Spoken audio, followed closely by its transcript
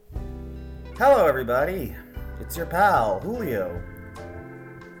Hello, everybody. It's your pal, Julio.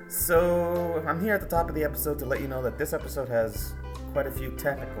 So, I'm here at the top of the episode to let you know that this episode has quite a few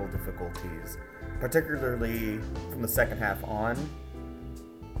technical difficulties, particularly from the second half on.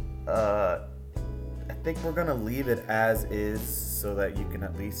 I think we're gonna leave it as is so that you can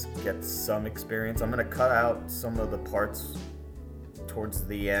at least get some experience. I'm gonna cut out some of the parts towards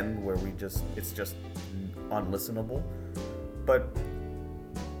the end where it's just unlistenable. But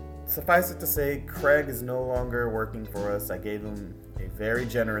suffice it to say, Craig is no longer working for us. I gave him a very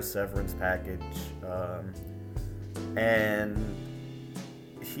generous severance package, and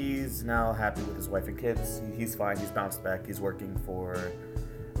he's now happy with his wife and kids. He's fine. He's bounced back. He's working for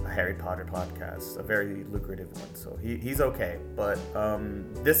a Harry Potter podcast, a very lucrative one. So he's okay. But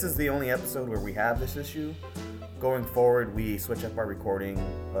this is the only episode where we have this issue. Going forward, we switch up our recording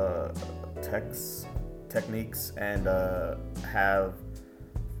techniques and have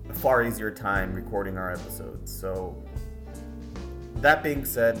a far easier time recording our episodes. So that being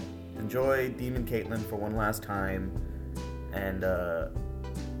said, enjoy Demon Caitlin for one last time, and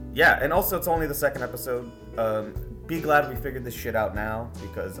and also it's only the second episode. Be glad we figured this shit out now,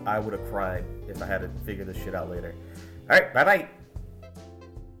 because I would have cried if I had to figure this shit out later. Alright, bye bye.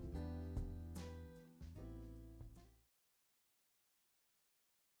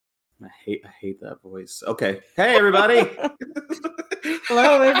 I hate that voice. Okay. Hey, everybody.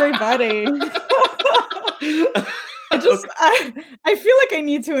 Hello, everybody. I feel like I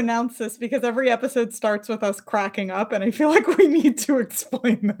need to announce this because every episode starts with us cracking up, and I feel like we need to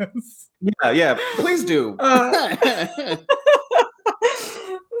explain this. Yeah, please do.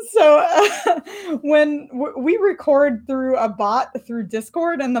 When we record through a bot through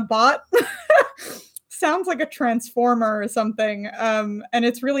Discord, and the bot sounds like a transformer or something, and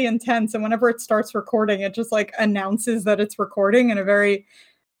it's really intense, and whenever it starts recording, it just like announces that it's recording in a very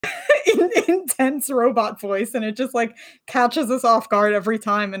intense robot voice, and it just like catches us off guard every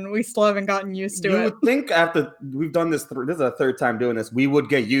time, and we still haven't gotten used to it. You would think after we've done this, this is our third time doing this, we would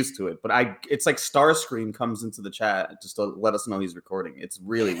get used to it, but it's like Starscream comes into the chat just to let us know he's recording. It's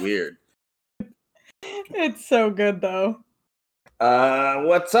really weird. It's so good though.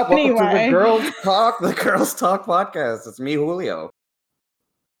 What's up? Anyway. Welcome to the Girls Talk podcast. It's me, Julio.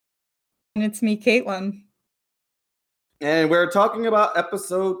 And it's me, Caitlin. And we're talking about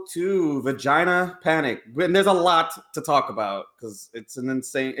episode 2, Vagina Panic. And there's a lot to talk about because it's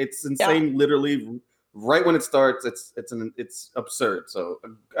insane. Literally right when it starts, it's absurd. So,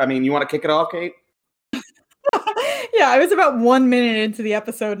 I mean, you want to kick it off, Kate? Yeah, I was about 1 minute into the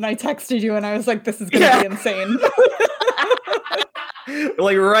episode and I texted you and I was like, this is going to be insane.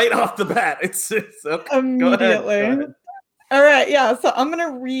 Like right off the bat, it's okay. Immediately. Go ahead. All right, yeah. So I'm going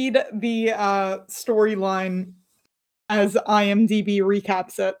to read the storyline as IMDb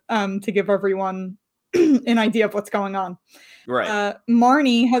recaps it to give everyone an idea of what's going on. Right.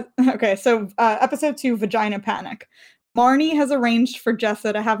 Marnie has... Okay, so episode 2, Vagina Panic. Marnie has arranged for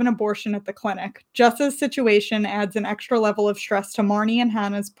Jessa to have an abortion at the clinic. Jessa's situation adds an extra level of stress to Marnie and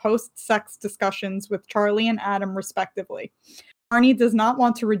Hannah's post-sex discussions with Charlie and Adam, respectively. Marnie does not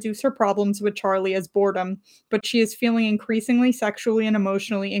want to reduce her problems with Charlie as boredom, but she is feeling increasingly sexually and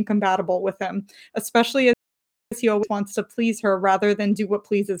emotionally incompatible with him, especially as he always wants to please her rather than do what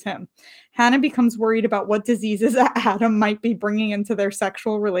pleases him. Hannah becomes worried about what diseases Adam might be bringing into their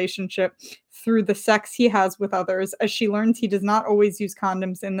sexual relationship through the sex he has with others, as she learns he does not always use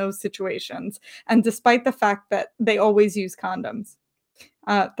condoms in those situations, and despite the fact that they always use condoms.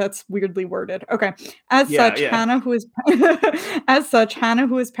 That's weirdly worded. Okay. Hannah, who is Hannah,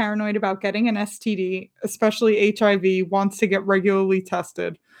 who is paranoid about getting an STD, especially HIV, wants to get regularly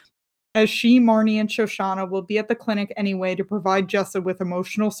tested. As she, Marnie, and Shoshana will be at the clinic anyway to provide Jessa with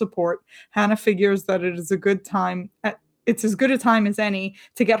emotional support, Hannah figures that it's as good a time as any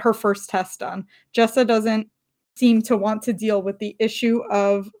to get her first test done. Jessa doesn't seem to want to deal with the issue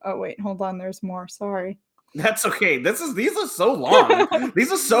of... Oh, wait, hold on. There's more. Sorry. That's okay. These are so long. These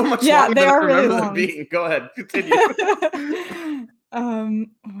are so much longer they than I are remember really them long. being. Go ahead. Continue.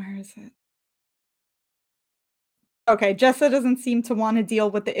 Where is it? Okay, Jessa doesn't seem to want to deal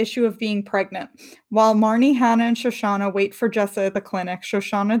with the issue of being pregnant. While Marnie, Hannah, and Shoshana wait for Jessa at the clinic,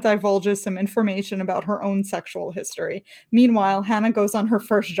 Shoshana divulges some information about her own sexual history. Meanwhile, Hannah goes on her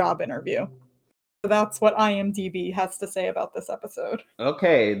first job interview. So that's what IMDb has to say about this episode.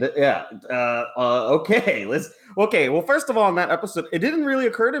 Okay. Okay. Well, first of all, in that episode, it didn't really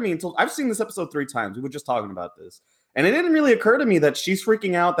occur to me until I've seen this episode 3 times. We were just talking about this. And it didn't really occur to me that she's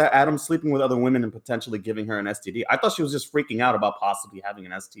freaking out that Adam's sleeping with other women and potentially giving her an STD. I thought she was just freaking out about possibly having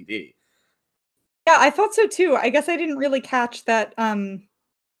an STD. Yeah, I thought so too. I guess I didn't really catch that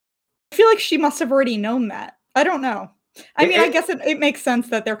I feel like she must have already known that. I don't know. I mean, I guess it makes sense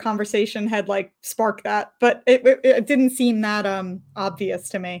that their conversation had like sparked that, but it didn't seem that obvious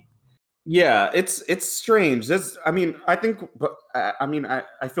to me. Yeah, it's strange. I mean, I think, but I mean,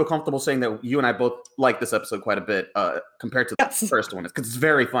 I feel comfortable saying that you and I both like this episode quite a bit compared to the first one, because it's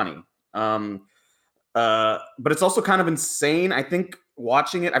very funny. But it's also kind of insane. I think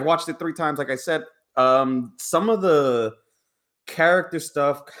watching it, I've watched it 3 times, like I said. Some of the character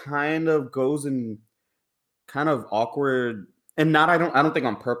stuff kind of goes in kind of awkward and I don't think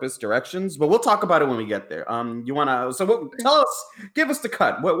on purpose directions, but we'll talk about it when we get there. You wanna tell us, give us the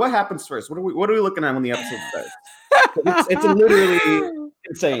cut. What happens first? What are we looking at when the episode starts? It's literally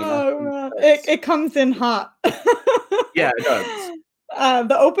insane. Oh, it comes in hot. Yeah, it does.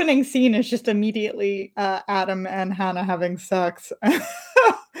 The opening scene is just immediately Adam and Hannah having sex.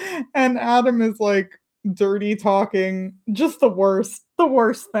 And Adam is like dirty talking, just the worst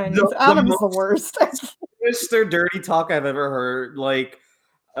things. Adam is the worst. Mr. Dirty Talk I've ever heard. Like,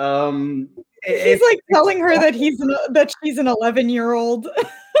 he's like telling her that she's an 11-year-old.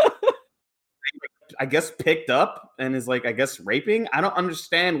 I guess picked up and is like, I guess raping. I don't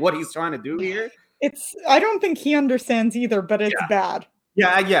understand what he's trying to do here. I don't think he understands either, but it's bad.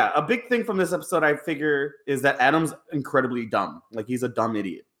 Yeah. A big thing from this episode, I figure, is that Adam's incredibly dumb. Like, he's a dumb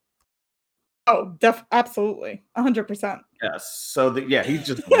idiot. Oh, absolutely. 100%. Yes. So he's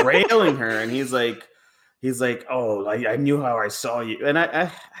just railing her, and he's like, oh, I knew how I saw you. And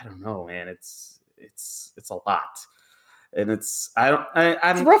I don't know, man. It's a lot. And it's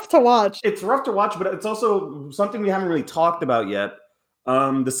rough to watch. It's rough to watch, but it's also something we haven't really talked about yet.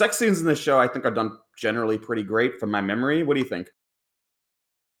 The sex scenes in the show, I think, are done generally pretty great from my memory. What do you think?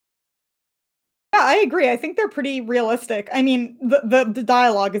 Yeah, I agree. I think they're pretty realistic. I mean, the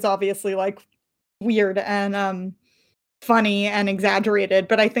dialogue is obviously like weird and funny and exaggerated,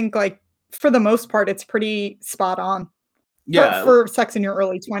 but I think like for the most part, it's pretty spot on. Yeah, for sex in your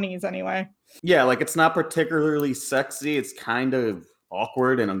early 20s, anyway. Yeah, like it's not particularly sexy. It's kind of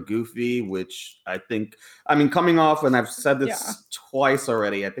awkward and goofy, which I think, I mean, coming off, and I've said this twice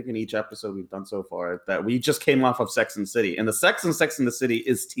already, I think in each episode we've done so far, that we just came off of Sex and the City, and the sex in Sex and the City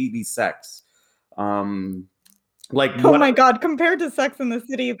is TV sex. Like, oh my God, compared to Sex and the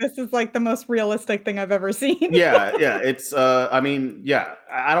City, this is like the most realistic thing I've ever seen. yeah, it's, I mean, yeah,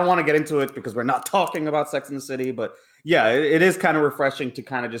 I don't want to get into it because we're not talking about Sex and the City, but yeah, it is kind of refreshing to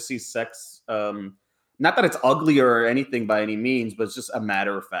kind of just see sex, not that it's ugly or anything by any means, but it's just a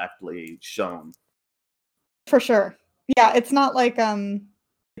matter-of-factly shown. For sure. Yeah, it's not like,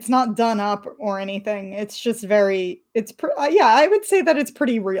 it's not done up or anything. It's just very, yeah, I would say that it's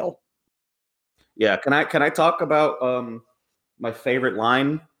pretty real. Yeah, can I talk about my favorite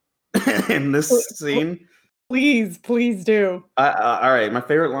line in this scene? Please do. All right, my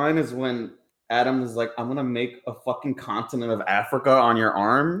favorite line is when Adam is like, "I'm gonna make a fucking continent of Africa on your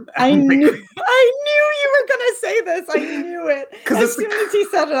arm." I knew you were gonna say this. I knew it. As soon as he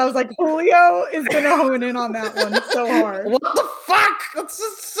said it, I was like, Julio is gonna hone in on that one so hard. What the fuck? That's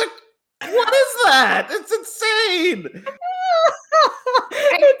just what is that? It's insane.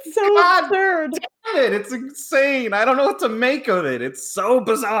 It's so absurd. Damn it, it's insane. I don't know what to make of it. It's so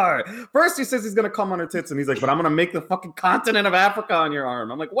bizarre. First he says he's gonna come on her tits, and he's like, "But I'm gonna make the fucking continent of Africa on your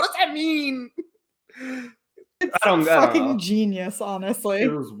arm." I'm like, what does that mean? It's fucking genius, honestly.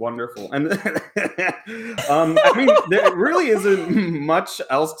 It was wonderful. And I mean, there really isn't much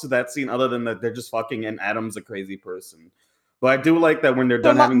else to that scene other than that they're just fucking and Adam's a crazy person. But I do like that when they're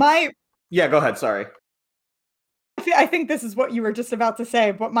done having... Yeah, go ahead, sorry. I think this is what you were just about to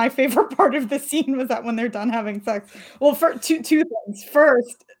say, but my favorite part of the scene was that when they're done having sex. Well, for two things.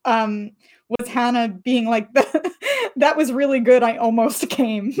 First, was Hannah being like, that was really good, I almost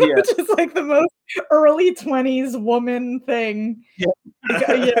came. Yeah. Which is like the most early 20s woman thing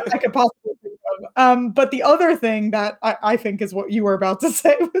I could possibly think of. But the other thing that I think is what you were about to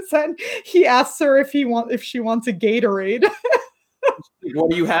say was that he asks her if she wants a Gatorade.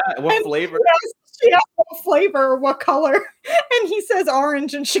 What do you have? What flavor? She asked what flavor, what color, and he says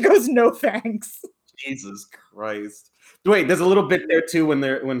orange, and she goes, "No thanks." Jesus Christ! Wait, there's a little bit there too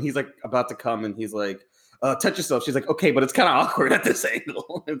when he's like about to come, and he's like, "Touch yourself." She's like, "Okay," but it's kind of awkward at this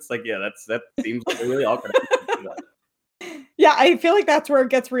angle. It's like, yeah, that seems like really awkward. Yeah, I feel like that's where it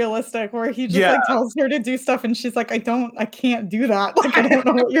gets realistic, where he just like tells her to do stuff, and she's like, I can't do that. Like, I don't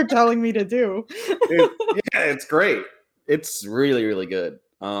know what you're telling me to do. It's great. It's really, really good.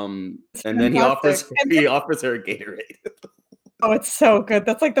 And then he offers her a Gatorade. Oh, it's so good.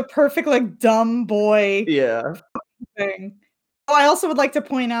 That's like the perfect like dumb boy thing. I also would like to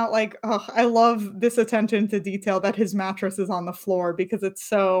point out, like, I love this attention to detail that his mattress is on the floor because it's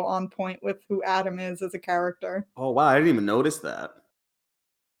so on point with who Adam is as a character. Oh wow, I didn't even notice that.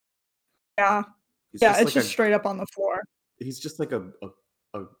 Yeah. He's Yeah, just it's like just a straight up on the floor. he's just like a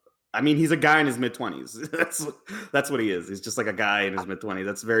I mean, he's a guy in his mid-20s. That's what he is. He's just like a guy in his mid-20s.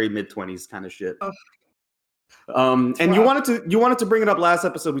 That's very mid-20s kind of shit. Ugh, it's And rough. you wanted to bring it up last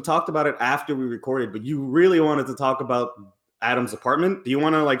episode. We talked about it after we recorded, but you really wanted to talk about Adam's apartment. Do you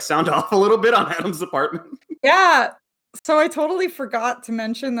want to like sound off a little bit on Adam's apartment? Yeah. So I totally forgot to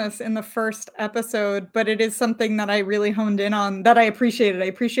mention this in the first episode, but it is something that I really honed in on that I appreciated. I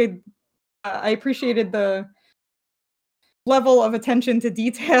appreciated the level of attention to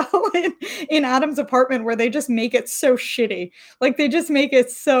detail in Adam's apartment where they just make it so shitty. Like they just make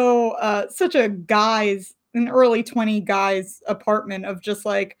it so such a an early 20 guy's apartment of just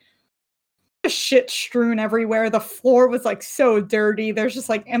like shit strewn everywhere. The floor was like so dirty. There's just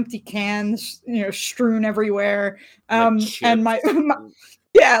like empty cans, strewn everywhere. Like And chips. my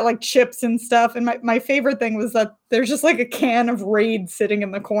yeah, like chips and stuff. And my favorite thing was that there's just like a can of Raid sitting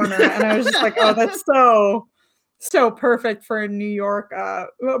in the corner, and I was just like, oh, that's so perfect for a New York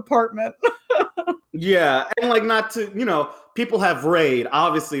apartment. Yeah, and like not to, people have Raid.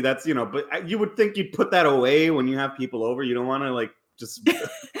 Obviously, that's, but you would think you'd put that away when you have people over. You don't want to like just,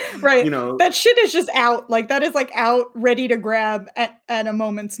 Right. That shit is just out. Like that is like out, ready to grab at a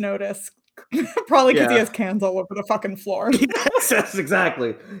moment's notice. Probably because he has cans all over the fucking floor. Yes,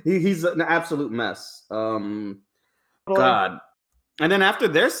 exactly. He's an absolute mess. God. And then after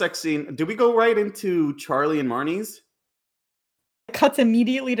their sex scene, do we go right into Charlie and Marnie's? Cuts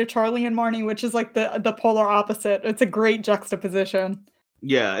immediately to Charlie and Marnie, which is like the polar opposite. It's a great juxtaposition.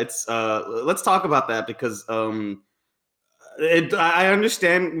 Yeah, it's let's talk about that because I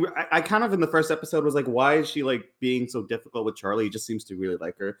understand. I kind of in the first episode was like, why is she like being so difficult with Charlie? He just seems to really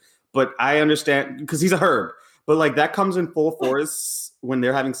like her. But I understand because he's a herb. But like that comes in full force when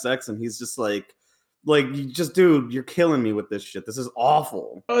they're having sex, and he's just like, dude, you're killing me with this shit. This is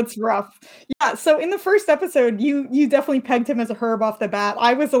awful. Oh, it's rough. Yeah. So in the first episode, you definitely pegged him as a herb off the bat.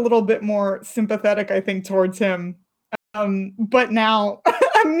 I was a little bit more sympathetic, I think, towards him. But now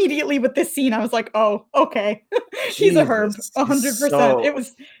immediately with this scene, I was like, oh, okay. He's a herb,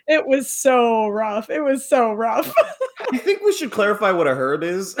 100%. It was so rough. It was so rough. I think we should clarify what a herb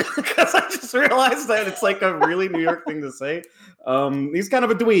is because I just realized that it's like a really New York thing to say. He's kind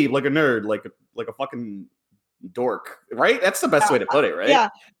of a dweeb, like a nerd, like a fucking dork, right? That's the best way to put it, right? Yeah.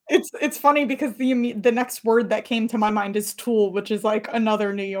 It's funny because the next word that came to my mind is tool, which is like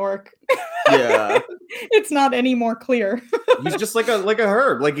another New York. Yeah. It's not any more clear. He's just like a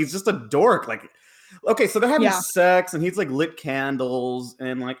herb. Like he's just a dork. Like, okay, so they're having sex and he's like lit candles,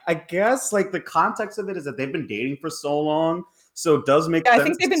 and like I guess like the context of it is that they've been dating for so long. So it does make sense. I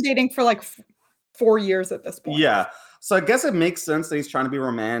think they've been dating for like 4 years at this point. Yeah. So I guess it makes sense that he's trying to be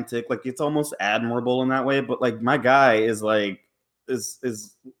romantic. Like it's almost admirable in that way. But like my guy is like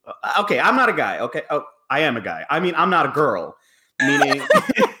is okay. I'm not a guy. Okay. Oh, I am a guy. I mean, I'm not a girl. Meaning,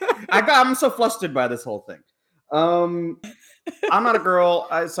 I'm so flustered by this whole thing. I'm not a girl,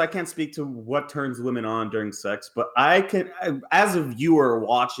 so I can't speak to what turns women on during sex. But I can, as a viewer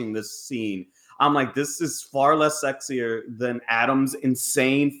watching this scene, I'm like, this is far less sexier than Adam's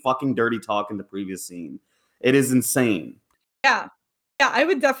insane fucking dirty talk in the previous scene. It is insane. Yeah. Yeah, I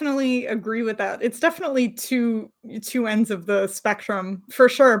would definitely agree with that. It's definitely two ends of the spectrum for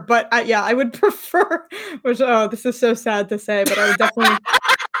sure. But I would prefer, which, this is so sad to say, but I would definitely.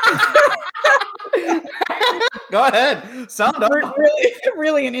 Go ahead. Sound up.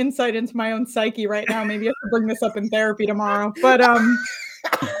 Really an insight into my own psyche right now. Maybe I should bring this up in therapy tomorrow. But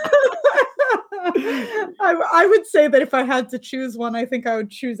I would say that if I had to choose one, I think I would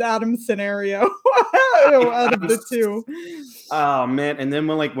choose Adam's scenario out of the two. Oh man! And then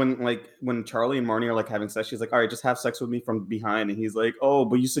when Charlie and Marnie are like having sex, she's like, "All right, just have sex with me from behind," and he's like, "Oh,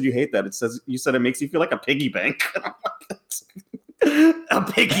 but you said you hate that. You said it makes you feel like a piggy bank." A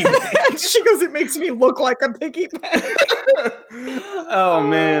piggy bank. She goes, "It makes me look like a piggy bank." Oh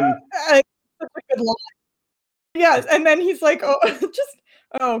man! Such a good line. Yeah, and then he's like, "Oh,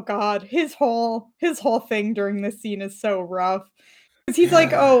 oh god." His whole thing during this scene is so rough. Because he's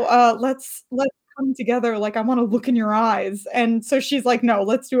like, "Oh, let's come together. Like, I want to look in your eyes." And so she's like, "No,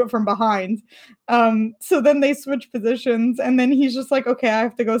 let's do it from behind." So then they switch positions, and then he's just like, "Okay, I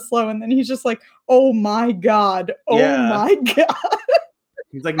have to go slow." And then he's just like, "Oh my god. Oh my god."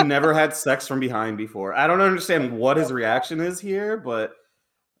 He's like never had sex from behind before. I don't understand what his reaction is here, but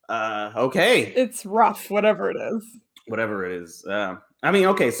okay. It's rough, whatever it is. Whatever it is. I mean,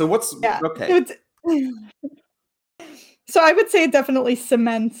 okay, so what's okay. So I would say it definitely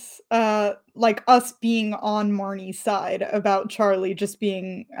cements, like, us being on Marnie's side about Charlie just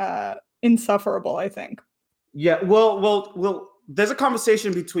being, insufferable, I think. Yeah, well. There's a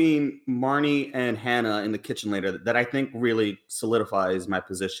conversation between Marnie and Hannah in the kitchen later that I think really solidifies my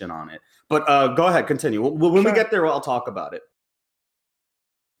position on it. But go ahead, continue. When we Sure. get there, I'll talk about it.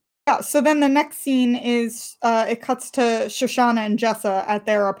 Yeah, so then the next scene is, it cuts to Shoshana and Jessa at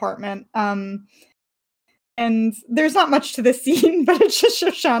their apartment, and there's not much to this scene, but it's just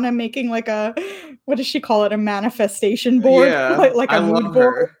Shoshana making, like, a what does she call it? A manifestation board? Yeah, Like I a mood love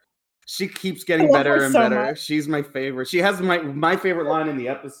board? her. She keeps I getting love her better and so much. better. She's my favorite. She has my favorite line in the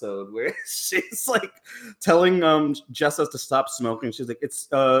episode where she's like telling Jessa to stop smoking. She's like, it's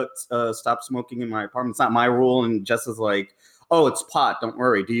stop smoking in my apartment. It's not my rule. And Jessa's like, oh, it's pot. Don't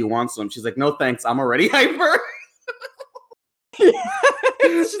worry. Do you want some? She's like, no, thanks. I'm already hyper.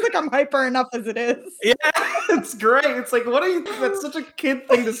 It's just like, I'm hyper enough as it is. Yeah, it's great. It's like, what are you? That's such a kid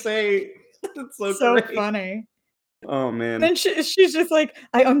thing to say. It's so So great. funny. Oh man. Then she's just like,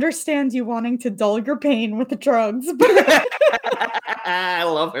 "I understand you wanting to dull your pain with the drugs, but" I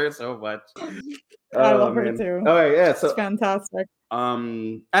love her so much. I love her Man. too. All right, yeah. It's So, fantastic.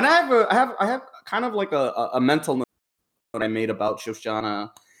 and I have kind of like a mental note I made about Shoshana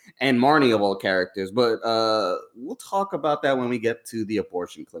and Marnie of all characters, but we'll talk about that when we get to the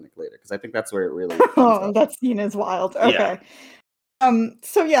abortion clinic later, because I think that's where it really comes Oh, up. that scene is wild. Yeah. Okay.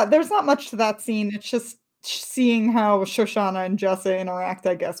 So yeah, there's not much to that scene. It's just seeing how Shoshana and Jessa interact,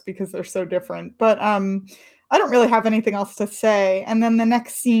 I guess, because they're so different. But I don't really have anything else to say. And then the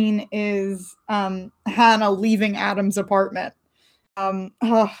next scene is Hannah leaving Adam's apartment.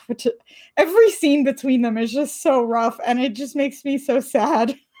 Which every scene between them is just so rough, and it just makes me so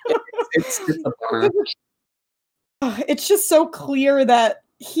sad. It's a bummer. It's just so clear that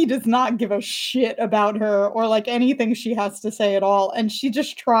he does not give a shit about her or like anything she has to say at all, and she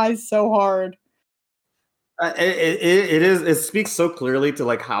just tries so hard. It speaks so clearly to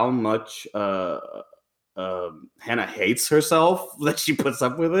like how much Hannah hates herself that she puts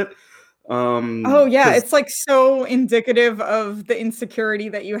up with it. Oh yeah, 'Cause it's like so indicative of the insecurity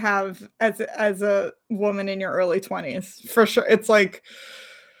that you have as a woman in your early 20s. For sure. It's like,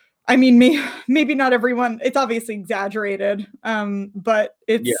 I mean, maybe not everyone, it's obviously exaggerated, but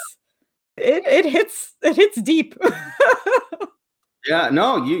yeah. it hits deep. Yeah,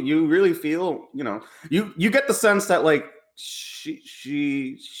 no, you really feel, you get the sense that like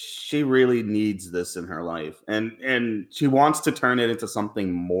she really needs this in her life, and she wants to turn it into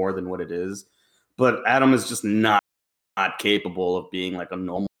something more than what it is, but Adam is just not capable of being like a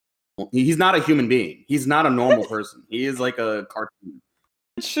normal. He's not a human being. He's not a normal person. He is like a cartoon.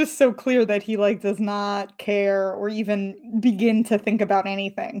 It's just so clear that he like does not care or even begin to think about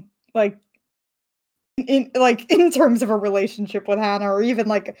anything. In terms of a relationship with Hannah or even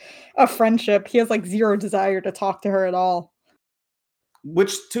like a friendship, he has like zero desire to talk to her at all.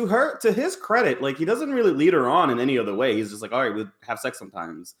 Which to his credit, like he doesn't really lead her on in any other way. He's just like, all right, we'll have sex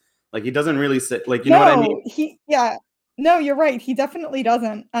sometimes. Like he doesn't really sit like, you know what I mean? Yeah. No, you're right. He definitely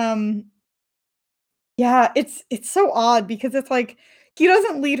doesn't. Yeah, it's so odd because it's like he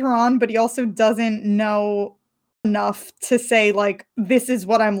doesn't lead her on, but he also doesn't know enough to say like this is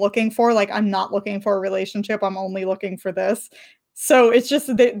what I'm looking for. Like I'm not looking for a relationship. I'm only looking for this. So it's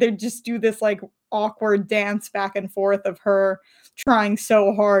just they just do this like awkward dance back and forth of her trying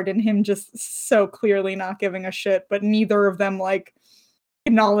so hard and him just so clearly not giving a shit, but neither of them like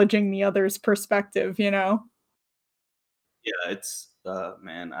acknowledging the other's perspective, you know? Yeah, it's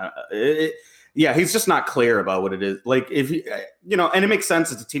man, yeah, he's just not clear about what it is. Like if he, and it makes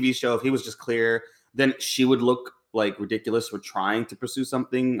sense. It's a TV show. If he was just clear, then she would look like ridiculous for trying to pursue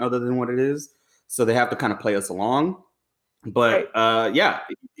something other than what it is. So they have to kind of play us along. But yeah,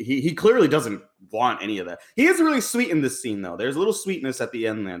 he clearly doesn't want any of that. He is really sweet in this scene, though. There's a little sweetness at the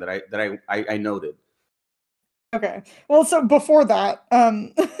end there that I noted. Okay. Well, so before that,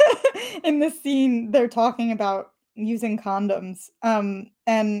 in this scene, they're talking about using condoms. And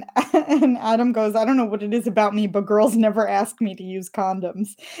and Adam goes, "I don't know what it is about me, but girls never ask me to use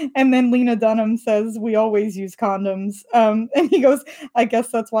condoms." And then Lena Dunham says, "We always use condoms." And he goes, "I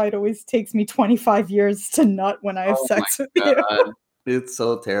guess that's why it always takes me 25 years to nut when I have Oh my sex with you." God. It's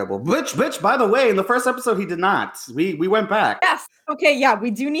so terrible. Which, by the way, in the first episode, he did not. We went back. Yes. Okay, yeah,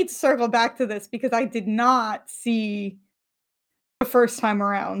 we do need to circle back to this because I did not see the first time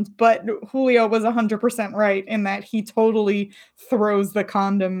around, but Julio was 100% right in that he totally throws the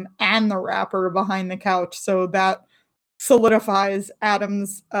condom and the wrapper behind the couch, so that solidifies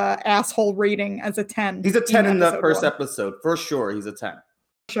Adam's, asshole rating as a 10 He's a 10 in the episode first 1. episode. For sure, he's a 10.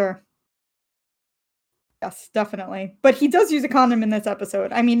 Sure. Yes, definitely. But he does use a condom in this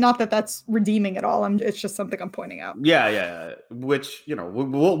episode. I mean, not that that's redeeming at all. It's just something I'm pointing out. Yeah. Which, you know,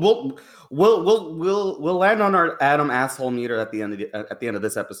 we'll land on our Adam asshole meter at the end of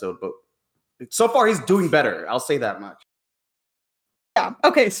this episode. But so far, he's doing better. I'll say that much. Yeah.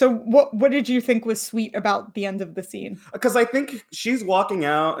 Okay. So what did you think was sweet about the end of the scene? Because I think she's walking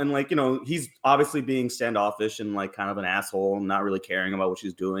out and, like, you know, he's obviously being standoffish and, like, kind of an asshole, not really caring about what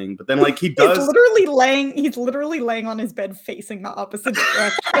she's doing. But then, like, he does. He's literally laying on his bed facing the opposite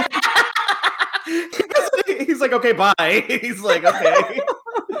direction. He's like, okay, bye. He's like, okay.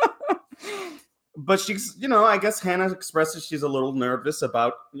 But she's, you know, I guess Hannah expresses she's a little nervous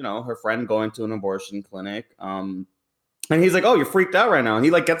about, you know, her friend going to an abortion clinic. And he's like, oh, you're freaked out right now. And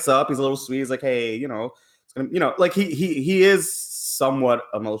he, like, gets up. He's a little sweet. He's like, hey, you know, it's gonna, you know, like he is somewhat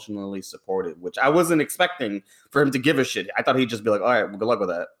emotionally supportive, which I wasn't expecting for him to give a shit. I thought he'd just be like, all right, well, good luck with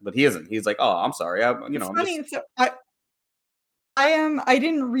that. But he isn't. He's like, oh, I'm sorry. It's funny. So I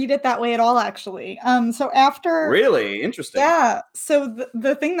didn't read it that way at all, actually. So after Really interesting. Yeah. So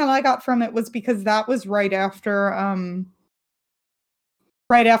the thing that I got from it was because that was right after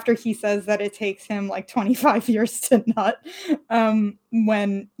he says that it takes him like 25 years to nut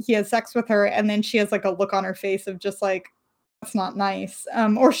when he has sex with her, and then she has like a look on her face of just like, that's not nice.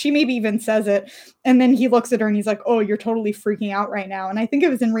 Or she maybe even says it, and then he looks at her and he's like, oh, you're totally freaking out right now. And I think it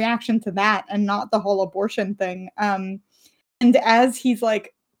was in reaction to that and not the whole abortion thing. And as he's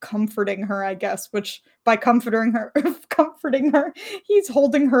like comforting her, I guess, which by comforting her, he's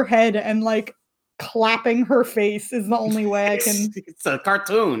holding her head and like clapping her face is the only way I can. It's a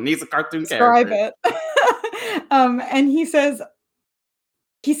cartoon. He's a cartoon describe character. it. And he says,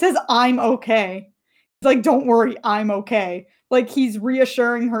 I'm okay. He's like, don't worry, I'm okay. Like, he's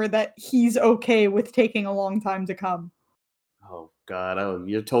reassuring her that he's okay with taking a long time to come. Oh God! Oh,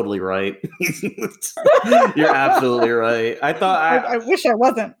 you're totally right. You're absolutely right. I wish I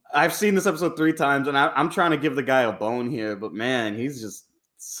wasn't. I've seen this episode 3 times, and I'm trying to give the guy a bone here, but man, he's just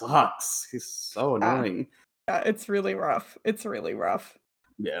sucks. He's so annoying. Yeah, it's really rough.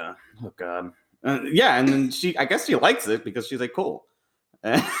 Yeah. Oh God. Yeah, and then I guess she likes it because she's like, cool.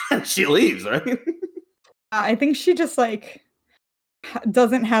 And she leaves, right? I think she just like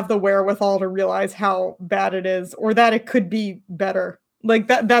doesn't have the wherewithal to realize how bad it is, or that it could be better. Like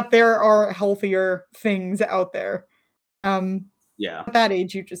that there are healthier things out there. Yeah. At that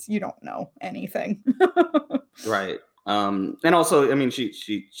age, you don't know anything. Right. And also, I mean,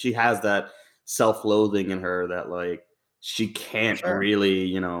 she has that self-loathing in her that, like, she can't really,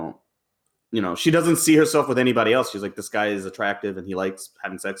 you know, she doesn't see herself with anybody else. She's like, this guy is attractive and he likes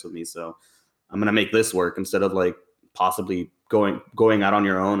having sex with me, so I'm gonna make this work instead of like possibly going out on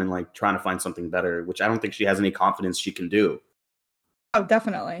your own and like trying to find something better, which I don't think she has any confidence she can do. Oh,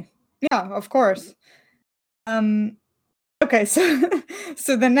 definitely. Yeah, of course. Okay, so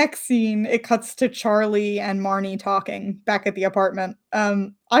the next scene, it cuts to Charlie and Marnie talking back at the apartment.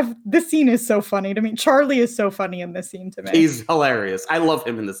 This scene is so funny to me. Charlie is so funny in this scene to me. He's hilarious. I love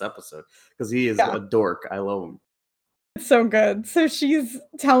him in this episode because he is a dork. I love him. It's so good. So she's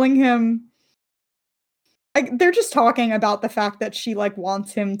telling him, like, they're just talking about the fact that she like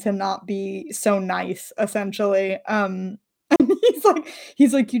wants him to not be so nice, essentially. And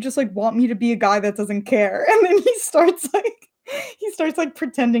he's like, you just like want me to be a guy that doesn't care. And then he starts like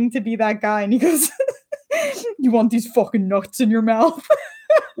pretending to be that guy, and he goes, you want these fucking nuts in your mouth?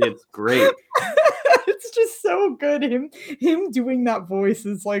 It's great. It's just so good. Him doing that voice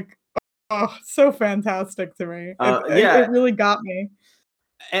is like, oh, so fantastic to me. It really got me.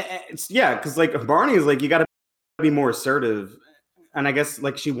 Because like Barney is like, you got to be more assertive, and I guess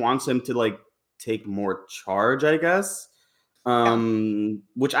like she wants him to like take more charge, I guess.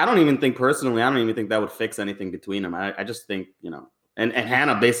 Which I don't even think that would fix anything between them. I just think, you know, and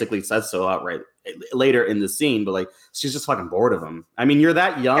Hannah basically says so outright later in the scene, but like she's just fucking bored of him. I mean, you're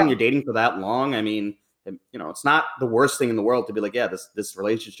that young, you're dating for that long. I mean, you know, it's not the worst thing in the world to be like, yeah, this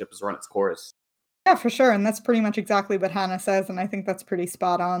relationship has run its course. Yeah, for sure. And that's pretty much exactly what Hannah says, and I think that's pretty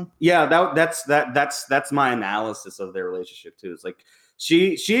spot on. Yeah, that's my analysis of their relationship too. It's like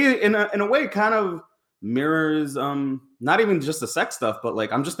she in a way kind of mirrors not even just the sex stuff, but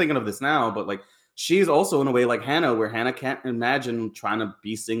like I'm just thinking of this now, but like she's also in a way like Hannah, where Hannah can't imagine trying to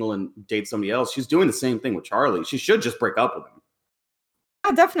be single and date somebody else. She's doing the same thing with Charlie. She should just break up with him.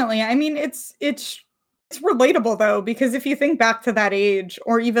 Yeah, definitely. I mean, it's relatable though, because if you think back to that age,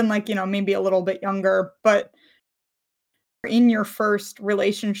 or even like, you know, maybe a little bit younger, but in your first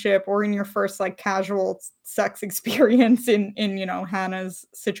relationship or in your first like casual sex experience in you know, Hannah's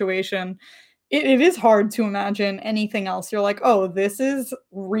situation, it is hard to imagine anything else. You're like, oh, this is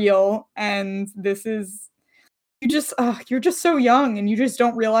real, and this is you're just so young, and you just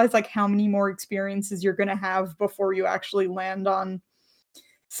don't realize like how many more experiences you're gonna have before you actually land on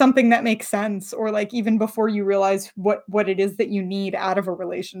something that makes sense, or like even before you realize what it is that you need out of a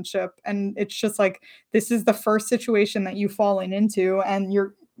relationship. And it's just like this is the first situation that you've fallen into, and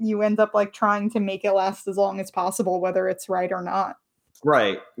you end up like trying to make it last as long as possible, whether it's right or not.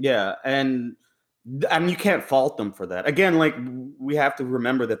 Right. Yeah. And I mean, you can't fault them for that. Again, like we have to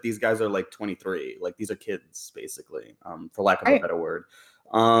remember that these guys are like 23. Like these are kids, basically, for lack of a Right. better word.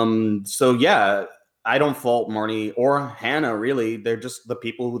 So yeah, I don't fault Marnie or Hannah really. They're just the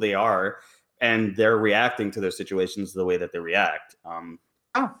people who they are, and they're reacting to their situations the way that they react.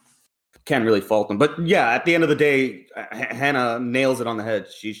 Oh, Can't really fault them. But yeah, at the end of the day, Hannah nails it on the head.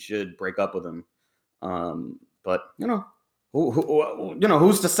 She should break up with him. But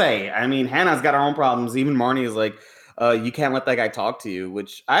who's to say? I mean, Hannah's got her own problems. Even Marnie is like, you can't let that guy talk to you.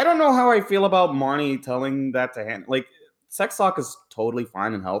 Which I don't know how I feel about Marnie telling that to Hannah. Like, sex talk is totally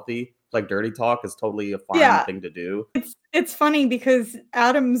fine and healthy. Like, dirty talk is totally a fine yeah. thing to do. It's funny because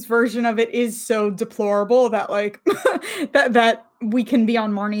Adam's version of it is so deplorable that like that we can be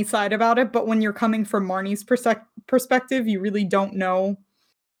on Marnie's side about it, but when you're coming from Marnie's perspective, you really don't know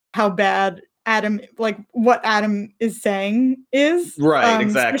how bad Adam, like what Adam is saying is. Right, So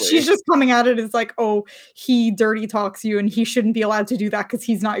exactly. she's just coming at it as like, oh, he dirty talks you and he shouldn't be allowed to do that because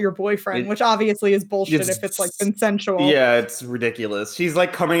he's not your boyfriend, which obviously is bullshit if it's like consensual. Yeah, it's ridiculous. She's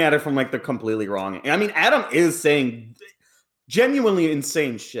like coming at it from like the completely wrong. I mean, Adam is saying genuinely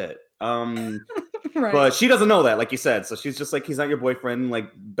insane shit. Right. But she doesn't know that, like you said. So she's just like, he's not your boyfriend.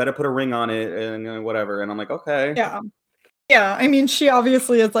 Like, better put a ring on it and whatever. And I'm like, okay. Yeah. Yeah, I mean, she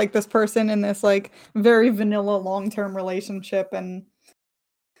obviously is like this person in this like very vanilla long-term relationship, and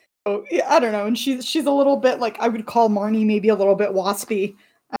oh, yeah, I don't know, and she's a little bit like I would call Marnie maybe a little bit waspy.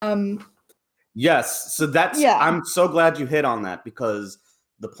 Yes, so that's Yeah. I'm so glad you hit on that, because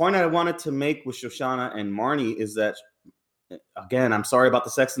the point I wanted to make with Shoshana and Marnie is that, again, I'm sorry about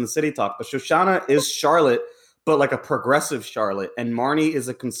the Sex and the City talk, but Shoshana is Charlotte, but like a progressive Charlotte, and Marnie is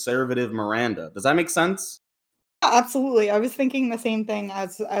a conservative Miranda. Does that make sense? Yeah, absolutely. I was thinking the same thing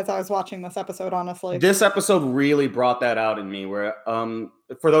as I was watching this episode, honestly. This episode really brought that out in me. Where,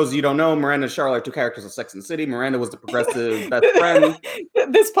 for those of you who don't know, Miranda and Charlotte are two characters of Sex and the City. Miranda was the progressive best friend.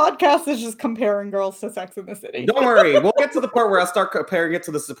 This podcast is just comparing girls to Sex and the City. Don't worry, we'll get to the part where I start comparing it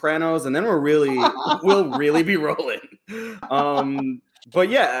to The Sopranos, and then we'll really be rolling. But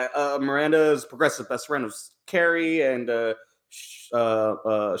yeah, Miranda's progressive best friend was Carrie, and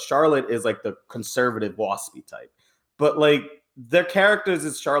Charlotte is like the conservative waspy type. But like their characters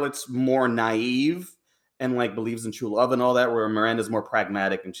is Charlotte's more naive and like believes in true love and all that, where Miranda's more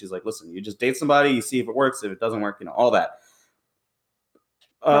pragmatic and she's like, listen, you just date somebody, you see if it works, if it doesn't work, all that.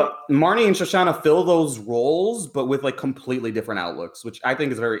 Marnie and Shoshana fill those roles, but with like completely different outlooks, which I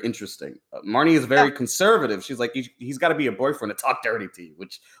think is very interesting. Marnie is very conservative. She's like, he's got to be a boyfriend to talk dirty to you,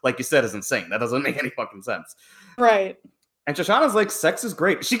 which, like you said, is insane. That doesn't make any fucking sense. Right. And Shoshana's like, sex is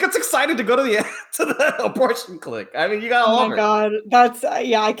great. She gets excited to go to the abortion clinic. I mean, you gotta love her. Oh my god, that's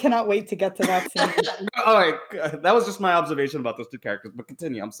yeah. I cannot wait to get to that scene. All right, that was just my observation about those two characters. But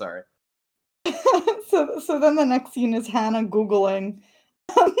continue. I'm sorry. So then the next scene is Hannah Googling.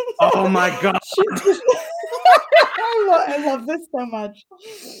 Oh my god! I love this so much.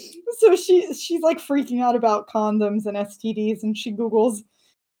 So she's like freaking out about condoms and STDs, and she Googles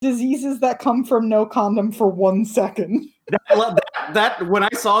diseases that come from no condom for 1 second. That when I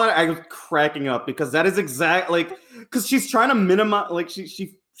saw that, I was cracking up, because that is exactly like, because she's trying to minimize, like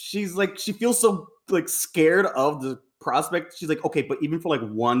she's like, she feels so like scared of the prospect. She's like, okay, but even for like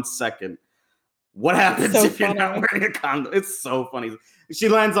 1 second, what happens if you're not wearing a condom? It's so funny. She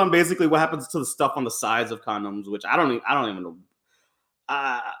lands on basically what happens to the stuff on the sides of condoms, which I don't even know.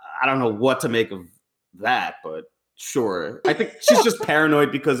 I don't know what to make of that, but sure. I think she's just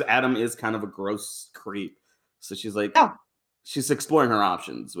paranoid because Adam is kind of a gross creep. So she's like, she's exploring her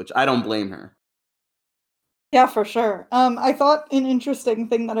options, which I don't blame her. Yeah, for sure. I thought an interesting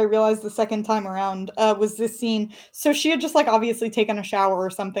thing that I realized the second time around was this scene. So she had just like obviously taken a shower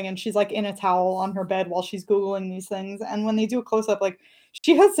or something, and she's like in a towel on her bed while she's Googling these things. And when they do a close up, like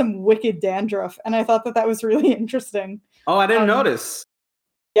she has some wicked dandruff, and I thought that was really interesting. Oh, I didn't notice.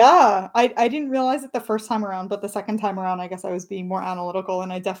 Yeah, I didn't realize it the first time around, but the second time around, I guess I was being more analytical,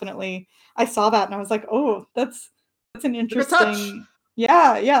 and I saw that, and I was like, oh, that's an interesting.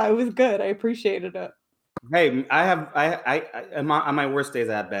 Yeah, it was good. I appreciated it. Hey, on my worst days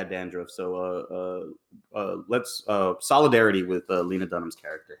I have bad dandruff, so let's solidarity with Lena Dunham's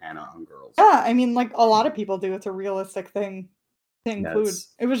character Hannah on Girls. Yeah, I mean, like a lot of people do. It's a realistic thing to include.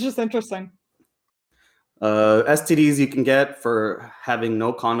 It was just interesting. STDs you can get for having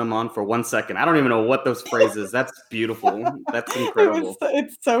no condom on for 1 second. I don't even know what those phrases. That's beautiful. That's incredible.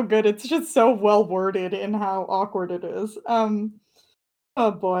 It's so good. It's just so well worded in how awkward it is.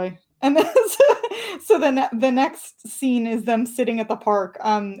 Oh boy. And then, so the next scene is them sitting at the park.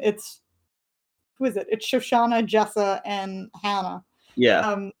 It's who is it? It's Shoshana, Jessa, and Hannah.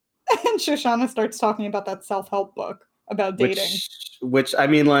 Yeah. And Shoshana starts talking about that self-help book about dating. Which I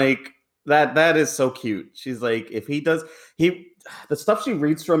mean, like that is so cute. She's like, if he does, the stuff she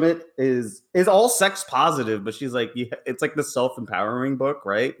reads from it is all sex positive, but she's like, it's like the self-empowering book,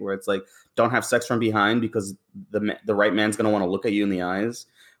 right? Where it's like, don't have sex from behind because the right man's gonna want to look at you in the eyes,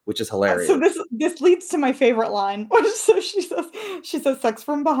 which is hilarious. So this leads to my favorite line. So she says sex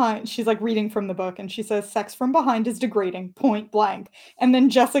from behind. She's like reading from the book, and she says sex from behind is degrading, point blank. And then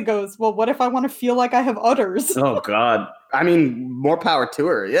Jessa goes, well, what if I want to feel like I have udders? Oh God. I mean, more power to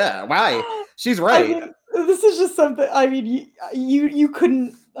her. Yeah. Why? She's right. I mean, this is just something. I mean, you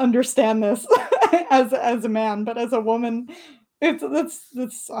couldn't understand this as a man, but as a woman, that's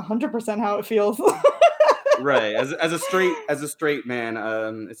 100% how it feels. Right. As a straight man,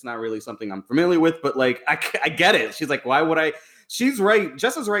 it's not really something I'm familiar with, but like I get it. She's like, why would I? She's right.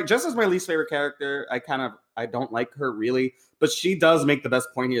 Jessa's right. Jessa's my least favorite character. I don't like her really, but she does make the best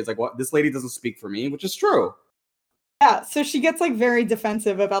point here. It's like, what, this lady doesn't speak for me, which is true. Yeah, so she gets like very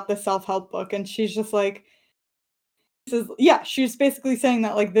defensive about the self-help book, and she's just like, she's basically saying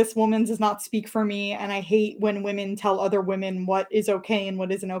that like this woman does not speak for me, and I hate when women tell other women what is okay and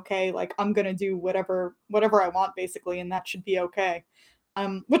what isn't okay. Like, I'm gonna do whatever I want, basically, and that should be okay.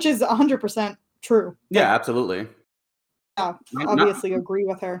 Which is 100% true. Yeah, like, absolutely. Yeah, obviously agree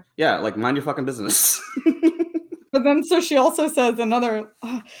with her. Yeah, like mind your fucking business. But then, so she also says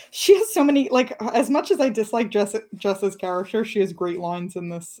she has so many, like, as much as I dislike Jessa's character, she has great lines in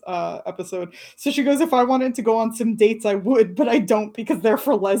this episode. So she goes, if I wanted to go on some dates, I would, but I don't because they're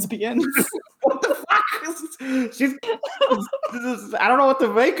for lesbians. What the fuck? I don't know what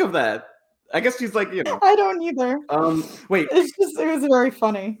to make of that. I guess she's like, you know. I don't either. Wait. It was very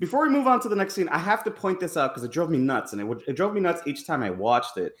funny. Before we move on to the next scene, I have to point this out because it drove me nuts, and it drove me nuts each time I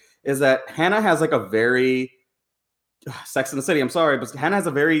watched it, is that Hannah has like a very... Sex in the City, I'm sorry, but Hannah has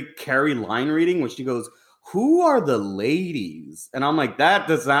a very Carrie line reading, which she goes, who are the ladies? And I'm like, that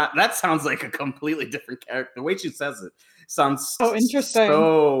sounds like a completely different character. The way she says it sounds so interesting.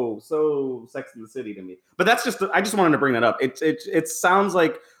 So Sex in the City to me. But that's just, I just wanted to bring that up. It sounds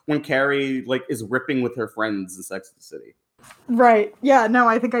like when Carrie like is ripping with her friends in Sex in the City. Right. Yeah, no,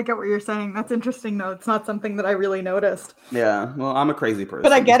 I think I get what you're saying. That's interesting, though. It's not something that I really noticed. Yeah, well, I'm a crazy person.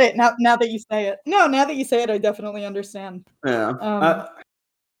 But I get it now that you say it. No, now that you say it, I definitely understand. Yeah.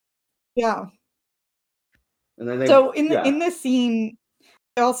 Yeah. And then in this scene,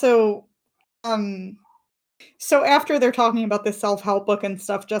 also, so after they're talking about this self-help book and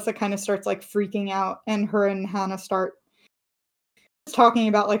stuff, Jessa kind of starts like freaking out, and her and Hannah start talking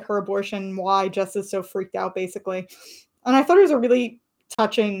about like her abortion, why Jessa's so freaked out, basically. And I thought it was a really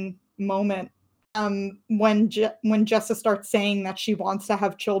touching moment when Jessa starts saying that she wants to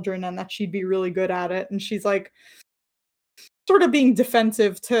have children and that she'd be really good at it. And she's like sort of being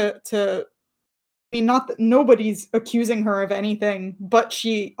defensive to I mean, not that nobody's accusing her of anything, but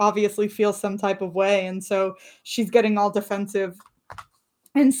she obviously feels some type of way. And so she's getting all defensive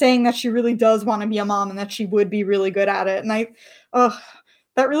and saying that she really does want to be a mom and that she would be really good at it. And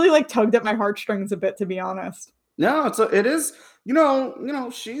that really like tugged at my heartstrings a bit, to be honest. No, it is, you know,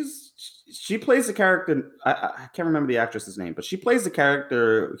 she plays the character. I can't remember the actress's name, but she plays the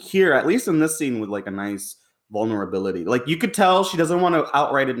character here, at least in this scene, with like a nice vulnerability. Like you could tell she doesn't want to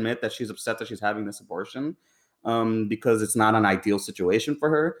outright admit that she's upset that she's having this abortion, because it's not an ideal situation for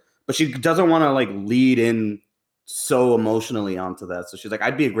her. But she doesn't want to like lead in so emotionally onto that. So she's like,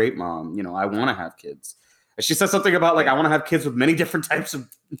 I'd be a great mom. You know, I want to have kids. She says something about like, I want to have kids with many different types of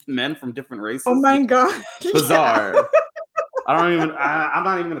men from different races. Oh my God. Bizarre. Yeah. I'm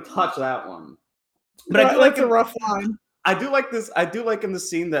not even going to touch that one. But I do like a rough line. I do like this. I do like in the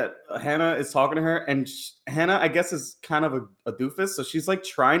scene that Hannah is talking to her, and Hannah, I guess, is kind of a doofus. So she's like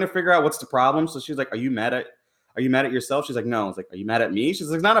trying to figure out what's the problem. So she's like, are you mad at yourself? She's like, no. It's like, are you mad at me? She's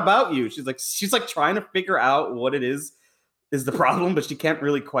like, it's not about you. She's like trying to figure out what it is the problem, but she can't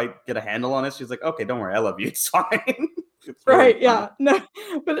really quite get a handle on it. She's like, okay, don't worry, I love you. It's fine. It's right, really yeah. No,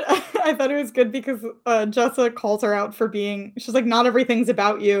 but I thought it was good because Jessa calls her out for being, she's like, not everything's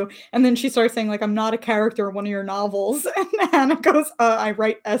about you. And then she starts saying, like, I'm not a character in one of your novels. And Hannah goes, I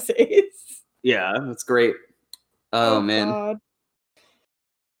write essays. Yeah, that's great. Oh man.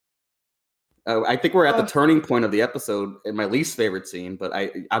 I think we're at the turning point of the episode in my least favorite scene, but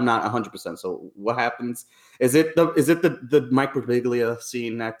I'm not 100%. So what happens? Is it the Mike Birbiglia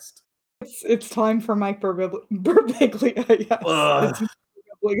scene next? It's time for Mike Birbiglia. Yes,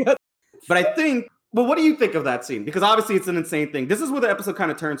 it's Birbiglia. But what do you think of that scene? Because obviously it's an insane thing. This is where the episode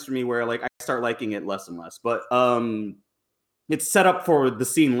kind of turns for me, where like I start liking it less and less. But it's set up for the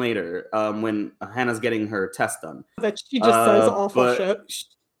scene later when Hannah's getting her test done. That she just says awful shit.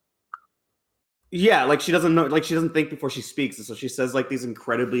 Yeah, like she doesn't know, like she doesn't think before she speaks, and so she says like these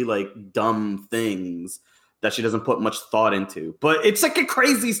incredibly like dumb things that she doesn't put much thought into. But it's like a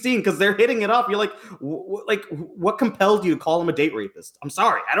crazy scene because they're hitting it off. You're like, what compelled you to call him a date rapist? I'm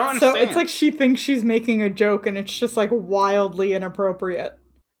sorry, I don't understand. So it's like she thinks she's making a joke, and it's just like wildly inappropriate.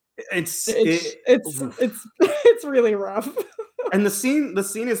 It's really rough. And the scene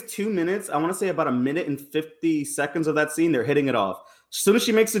is 2 minutes. I want to say about 1 minute and 50 seconds of that scene, they're hitting it off. As soon as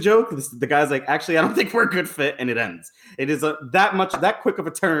she makes a joke, the guy's like, actually, I don't think we're a good fit, and it ends. It is that quick of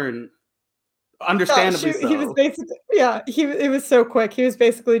a turn. Understandably so. He was basically, it was so quick. He was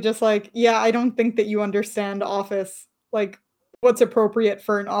basically just like, yeah, I don't think that you understand office, like what's appropriate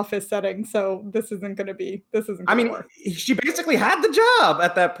for an office setting. So this isn't going to work. She basically had the job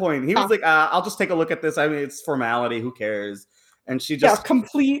at that point. He was like, I'll just take a look at this. I mean, it's formality. Who cares? And she just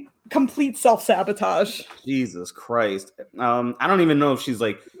complete self-sabotage. Jesus Christ. I don't even know if she's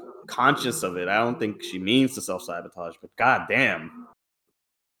like conscious of it. I don't think she means to self-sabotage, but god damn.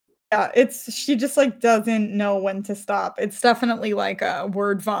 Yeah, she just like doesn't know when to stop. It's definitely like a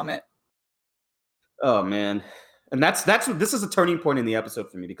word vomit. Oh man. And this is a turning point in the episode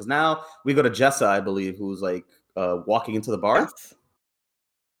for me, because now we go to Jessa, I believe, who's like walking into the bar. Yes.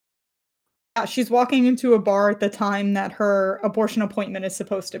 Yeah, she's walking into a bar at the time that her abortion appointment is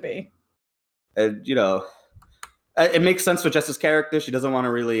supposed to be. And it makes sense for Jessa's character. She doesn't want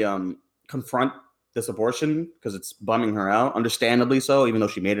to really confront this abortion because it's bumming her out, understandably so, even though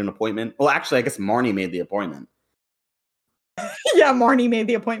she made an appointment. Well, actually, I guess Marnie made the appointment. Yeah, Marnie made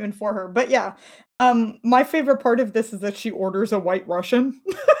the appointment for her. But yeah, my favorite part of this is that she orders a White Russian.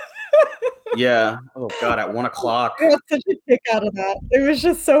 Yeah. Oh god, at 1 o'clock. I got such a kick out of that. It was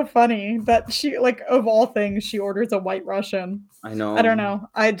just so funny that she, like, of all things, she orders a White Russian. I know. I don't know.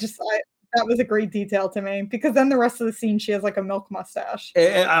 That was a great detail to me, because then the rest of the scene, she has like a milk mustache.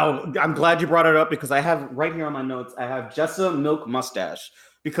 I'm glad you brought it up, because I have right here on my notes, I have Jessa milk mustache,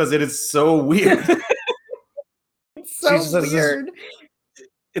 because it is so weird. It's so weird.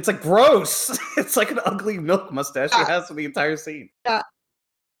 It's like gross. It's like an ugly milk mustache she has for the entire scene. Yeah.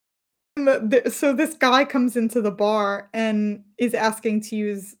 So this guy comes into the bar and is asking to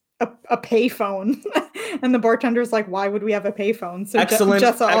use a payphone, and the bartender's like, "Why would we have a payphone?" So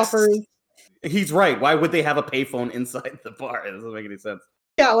Jessa offers. He's right. Why would they have a payphone inside the bar? It doesn't make any sense.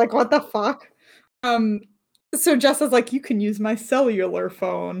 Yeah, like what the fuck? So Jessa's like, "You can use my cellular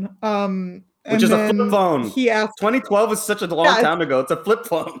phone." Which is a flip phone. He asked. 2012 is such a long time ago. It's a flip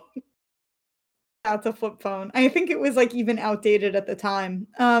phone. Yeah, it's a flip phone. I think it was like even outdated at the time.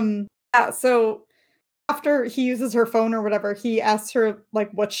 So after he uses her phone or whatever, he asks her like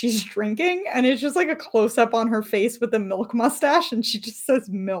what she's drinking, and it's just like a close up on her face with a milk mustache, and she just says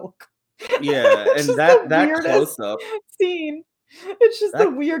milk. Yeah, and that close up scene. It's just the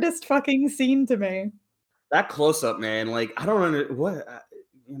weirdest fucking scene to me. That close up, man. Like I don't know what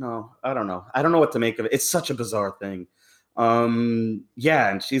I don't know. I don't know what to make of it. It's such a bizarre thing. Yeah,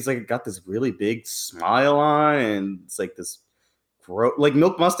 and she's like got this really big smile on, and it's like this. Like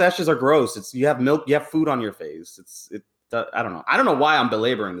milk mustaches are gross. You have milk, you have food on your face. I don't know. I don't know why I'm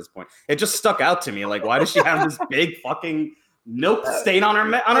belaboring this point. It just stuck out to me. Like, why does she have this big fucking milk stain on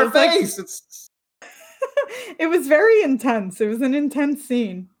her face? It was very intense. It was an intense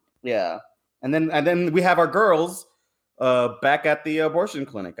scene. Yeah, and then we have our girls back at the abortion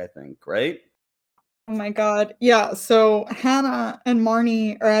clinic, I think, right? Oh my god. Yeah, so Hannah and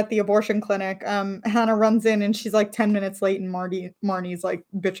Marnie are at the abortion clinic. Hannah runs in and she's like 10 minutes late, and Marnie's like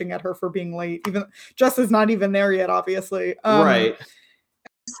bitching at her for being late. Even Jessa's not even there yet, obviously. Right.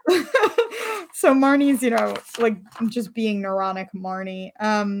 So Marnie's, like just being neurotic Marnie.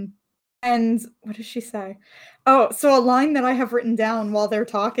 And what does she say? Oh, so a line that I have written down while they're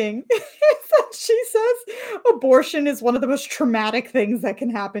talking is that she says abortion is one of the most traumatic things that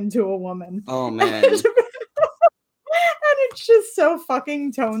can happen to a woman. Oh, man. And it's just so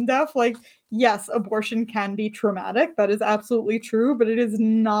fucking tone deaf. Like, yes, abortion can be traumatic. That is absolutely true, but it is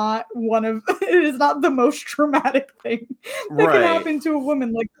not the most traumatic thing that can happen to a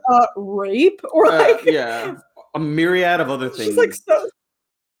woman. Like rape or a myriad of other things. She's like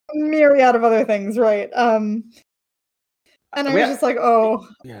myriad of other things, right? And I was just like, oh.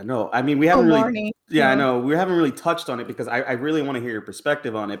 Yeah, no, I mean, we haven't really. Marnie. Yeah, I know. We haven't really touched on it because I really want to hear your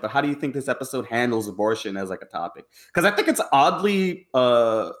perspective on it. But how do you think this episode handles abortion as like a topic? Because I think it's oddly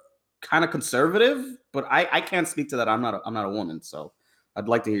kind of conservative, but I can't speak to that. I'm not a woman, so I'd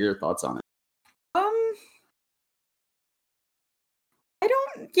like to hear your thoughts on it. I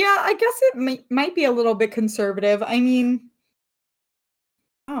don't. Yeah, I guess it might be a little bit conservative. I mean,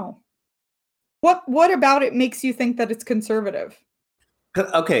 oh, what about it makes you think that it's conservative?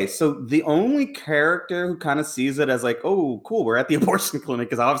 Okay, so the only character who kind of sees it as like, oh, cool, we're at the abortion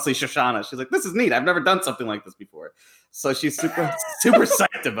clinic is obviously Shoshana. She's like, this is neat. I've never done something like this before. So she's super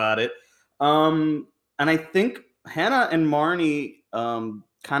psyched about it. And I think Hannah and Marnie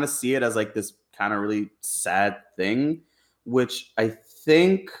kind of see it as like this kind of really sad thing, which I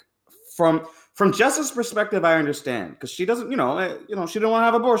think from Jess's perspective, I understand because she doesn't, she didn't want to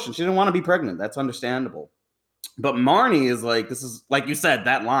have abortion. She didn't want to be pregnant. That's understandable. But Marnie is like, this is like you said,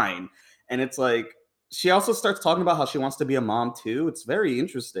 that line. And it's like, she also starts talking about how she wants to be a mom too. It's very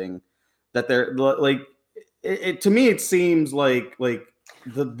interesting that they're like, to me, it seems like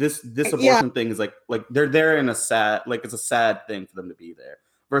this abortion thing is like they're there in a sad, like it's a sad thing for them to be there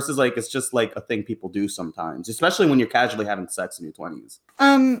versus like, it's just like a thing people do sometimes, especially when you're casually having sex in your 20s.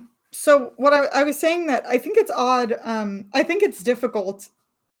 So what I was saying that I think it's odd. I think it's difficult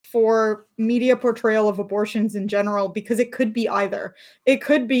for media portrayal of abortions in general, because it could be either. It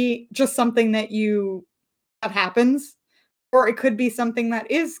could be just something that happens, or it could be something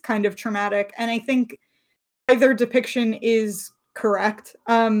that is kind of traumatic. And I think either depiction is correct,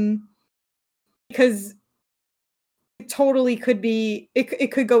 because it totally could be,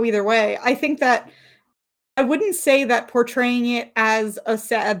 it could go either way. I think that I wouldn't say that portraying it as a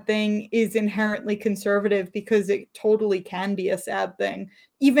sad thing is inherently conservative, because it totally can be a sad thing.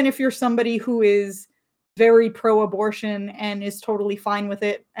 Even if you're somebody who is very pro-abortion and is totally fine with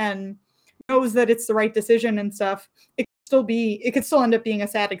it and knows that it's the right decision and stuff, it could still end up being a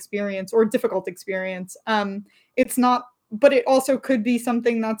sad experience or difficult experience. It's not, but it also could be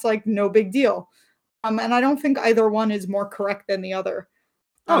something that's like no big deal. And I don't think either one is more correct than the other.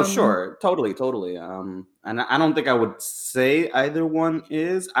 Oh, sure. Totally. And I don't think I would say either one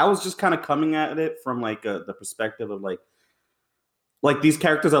is. I was just kind of coming at it from like the perspective of like these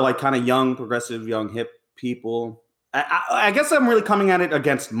characters are like kind of young, progressive, young, hip people. I guess I'm really coming at it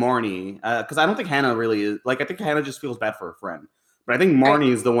against Marnie because I don't think Hannah really is. Like, I think Hannah just feels bad for her friend. But I think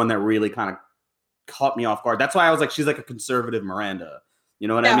Marnie is the one that really kind of caught me off guard. That's why I was like, she's like a conservative Miranda. You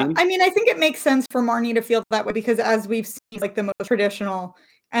know what I mean? I mean, I think it makes sense for Marnie to feel that way because, as we've seen, like the most traditional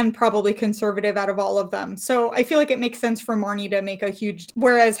and probably conservative out of all of them. So I feel like it makes sense for Marnie to make a huge,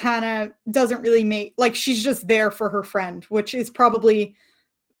 whereas Hannah doesn't really make, like, she's just there for her friend, which is probably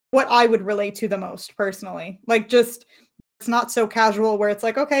what I would relate to the most personally. Like, just, it's not so casual where it's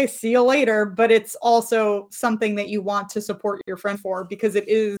like, okay, see you later, but it's also something that you want to support your friend for, because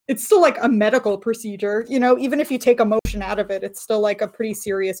it's still like a medical procedure, even if you take emotion out of it, it's still like a pretty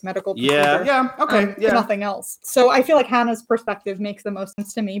serious medical procedure. Okay. Nothing else. So I feel like Hannah's perspective makes the most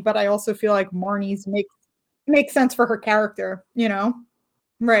sense to me, but I also feel like Marnie's makes sense for her character,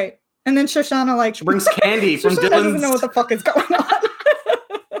 Right. And then Shoshana, like, she brings candy from Dylan's. Doesn't know what the fuck is going on.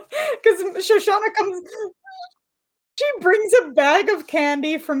 Because Shoshana comes, she brings a bag of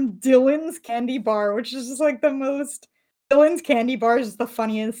candy from Dylan's candy bar, which is just like the most. Dylan's candy bar is the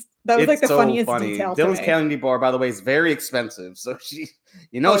funniest. That was like the funniest detail. Dylan's candy bar, by the way, is very expensive. So she's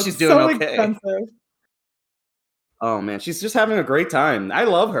doing okay. Expensive. Oh man, she's just having a great time. I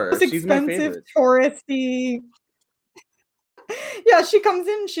love her. She's my favorite. Touristy. Yeah, she comes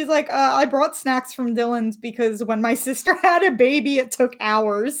in. She's like, I brought snacks from Dylan's because when my sister had a baby, it took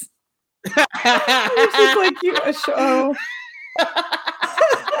hours. She's like, a show.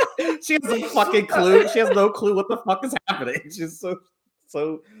 She has no fucking clue. She has no clue what the fuck is happening. She's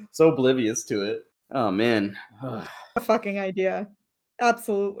so oblivious to it. Oh man, a fucking idea.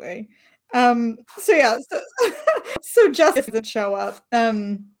 Absolutely. So Jess doesn't show up.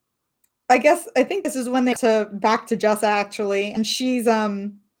 I think this is when they back to Jessa actually, and she's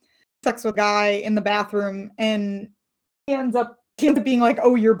sex with a guy in the bathroom, and he ends up being like,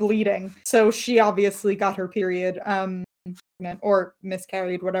 oh, you're bleeding. So she obviously got her period, or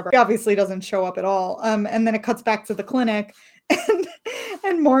miscarried, whatever. She obviously doesn't show up at all. And then it cuts back to the clinic, and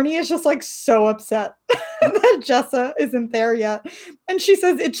Marnie is just like so upset that Jessa isn't there yet. And she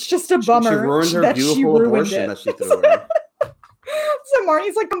says it's just a bummer. She ruined her beautiful abortion that she threw away. So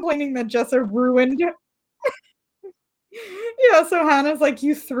Marnie's like complaining that Jessa ruined Yeah, so Hannah's like,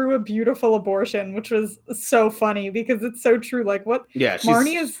 you threw a beautiful abortion, which was so funny because it's so true. Like, what Yeah,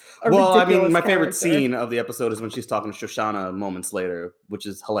 Marnie she's is a well. I ridiculous mean, my favorite character. scene of the episode is when she's talking to Shoshana moments later, which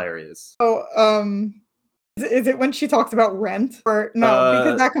is hilarious. Oh, is it when she talks about rent or no?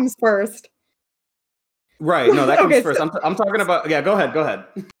 Because Uh, that comes first. right. No, that comes Okay, first. I'm talking about. Yeah, go ahead. Go ahead.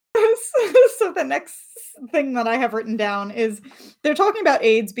 so the next thing that I have written down is they're talking about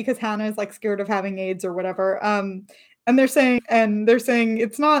AIDS because Hannah is like scared of having AIDS or whatever. And they're saying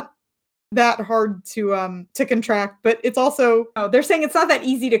it's not that hard to contract, but it's also they're saying it's not that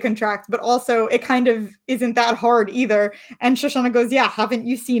easy to contract, but also it kind of isn't that hard either. And Shoshana goes, yeah, haven't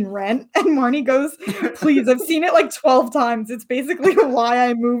you seen Rent? And Marnie goes, please, I've seen it like 12 times. It's basically why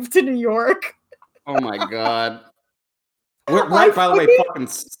I moved to New York. Oh my god. Rent, by the way, fucking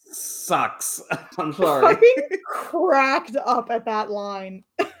sucks. I'm sorry. Fucking cracked up at that line.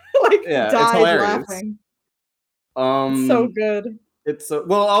 Like, Yeah, died it's hilarious. laughing. It's so good. It's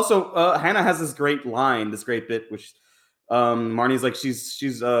well. Also, Hannah has this great line, this great bit, which Marnie's like,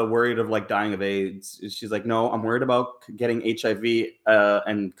 she's worried of like dying of AIDS. She's like, no, I'm worried about getting HIV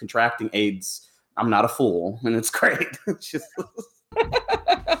and contracting AIDS. I'm not a fool, and it's great. She's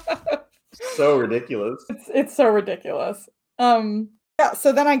so ridiculous. It's so ridiculous. Yeah.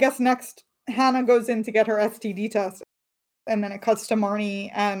 So then I guess next Hannah goes in to get her STD test, and then it cuts to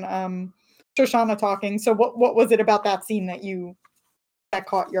Marnie and Shoshana talking. So what was it about that scene that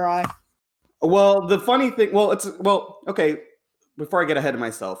caught your eye? Well, the funny thing, okay. Before I get ahead of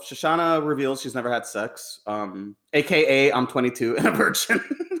myself, Shoshana reveals she's never had sex, aka I'm 22 and a virgin,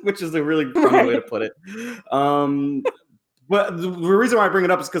 which is a really funny way to put it. But the reason why I bring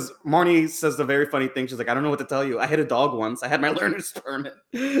it up is because Marnie says the very funny thing. She's like, I don't know what to tell you. I hit a dog once. I had my learner's permit.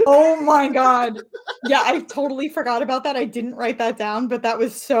 Oh my god. Yeah, I totally forgot about that. I didn't write that down, but that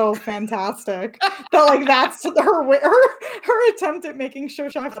was so fantastic. That like that's her attempt at making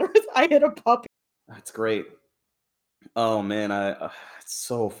Shoshana I hit a puppy. That's great. Oh man, it's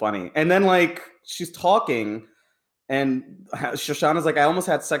so funny. And then like she's talking, and Shoshana's like, I almost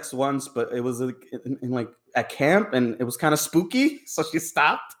had sex once, but it was like in like at camp, and it was kind of spooky, so she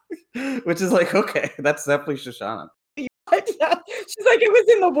stopped. Which is like, okay, that's definitely Shoshana. Yeah, she's like, it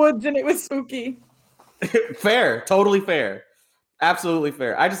was in the woods and it was spooky. Fair, totally fair, absolutely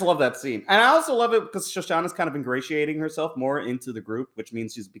fair. I just love that scene, and I also love it because Shoshana's kind of ingratiating herself more into the group, which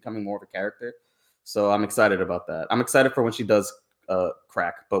means she's becoming more of a character. So I'm excited about that. I'm excited for when she does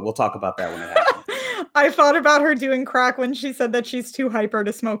crack, but we'll talk about that when it happens. I thought about her doing crack when she said that she's too hyper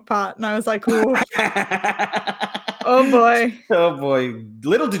to smoke pot, and I was like, ooh. Oh boy. Oh boy.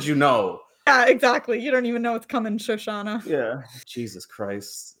 Little did you know. Yeah, exactly. You don't even know what's coming, Shoshana. Yeah. Jesus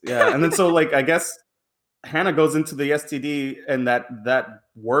Christ. Yeah. And then so like I guess Hannah goes into the STD and that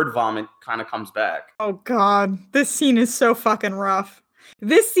word vomit kind of comes back. Oh god. This scene is so fucking rough.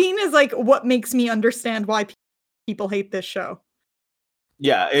 This scene is like what makes me understand why people hate this show.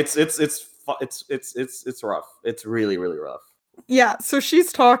 Yeah, it's rough. It's really, really rough. Yeah, so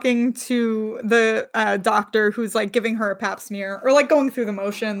she's talking to the doctor who's like giving her a pap smear or like going through the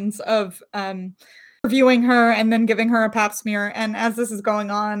motions of reviewing her and then giving her a pap smear. And as this is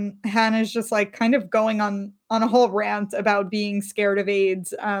going on, Hannah's just like kind of going on a whole rant about being scared of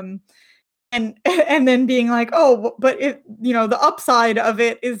AIDS. And then being like, oh, but it, the upside of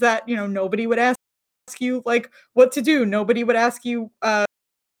it is that, nobody would ask you like what to do. Nobody would ask you,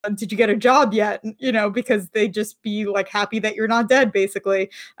 did you get a job yet? Because they'd just be like happy that you're not dead, basically.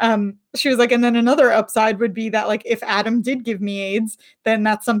 She was like, and then another upside would be that like, if Adam did give me AIDS, then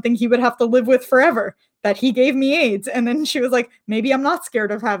that's something he would have to live with forever, that he gave me AIDS. And then she was like, maybe I'm not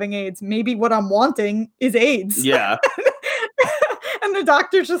scared of having AIDS. Maybe what I'm wanting is AIDS. Yeah. And the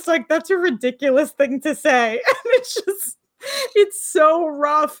doctor's just like, that's a ridiculous thing to say. And it's so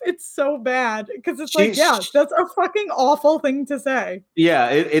rough. It's so bad because it's like, yeah, that's a fucking awful thing to say. Yeah,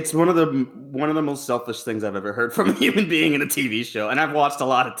 it's one of the most selfish things I've ever heard from a human being in a TV show, and I've watched a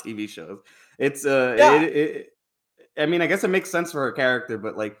lot of TV shows. It's I mean, I guess it makes sense for her character,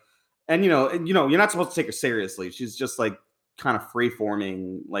 but like, and you're not supposed to take her seriously. She's just like kind of free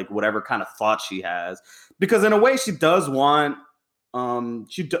forming, like whatever kind of thought she has, because in a way she does want.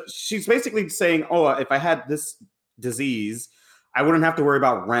 She's basically saying, oh, if I had this disease, I wouldn't have to worry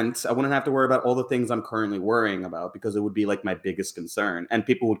about rent. I wouldn't have to worry about all the things I'm currently worrying about because it would be like my biggest concern, and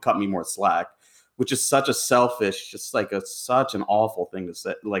people would cut me more slack, which is such a selfish, just like such an awful thing to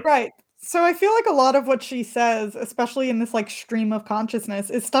say. Like, right. So I feel like a lot of what she says, especially in this like stream of consciousness,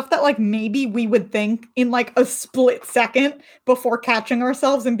 is stuff that like maybe we would think in like a split second before catching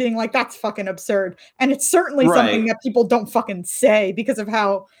ourselves and being like, that's fucking absurd. And it's certainly something that people don't fucking say because of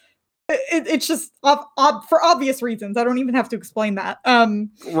how It's just for obvious reasons. I don't even have to explain that.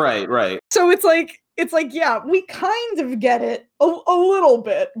 Right. So it's like, yeah, we kind of get it a little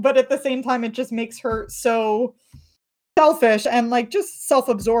bit, but at the same time, it just makes her so selfish and like just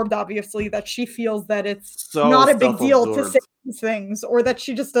self-absorbed, obviously, that she feels that it's So not a big deal to self-absorbed. say these things, or that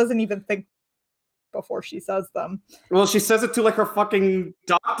she just doesn't even think before she says them. Well, she says it to like her fucking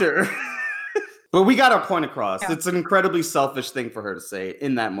doctor. But we got our point across. Yeah. It's an incredibly selfish thing for her to say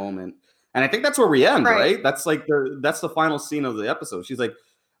in that moment. And I think that's where we end, right? That's like that's the final scene of the episode. She's like,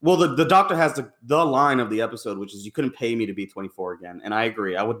 well, the doctor has the line of the episode, which is, you couldn't pay me to be 24 again. And I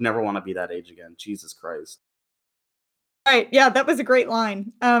agree. I would never want to be that age again. Jesus Christ. Right. Yeah, that was a great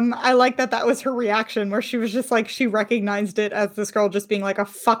line. I like that was her reaction, where she was just like, she recognized it as this girl just being like a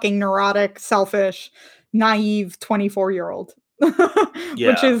fucking neurotic, selfish, naive 24-year-old.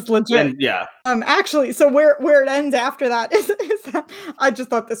 Which is legit. And yeah. Actually, so where it ends after that is that I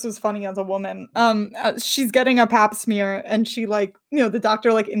just thought this was funny as a woman. She's getting a pap smear, and she like, the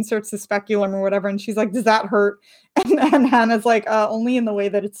doctor like inserts the speculum or whatever, and she's like, "Does that hurt?" And Hannah's like, "Only in the way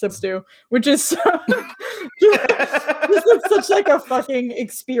that it's supposed to," which is this is such like a fucking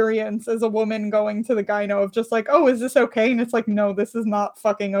experience as a woman going to the gyno of just like, "Oh, is this okay?" And it's like, "No, this is not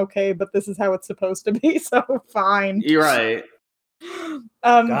fucking okay, but this is how it's supposed to be, so fine." You're right.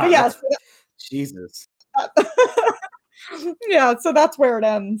 But yeah, Jesus. Yeah, so that's where it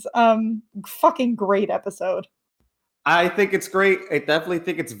ends. Fucking great episode. I think it's great. I definitely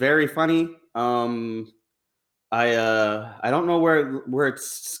think it's very funny. I don't know where it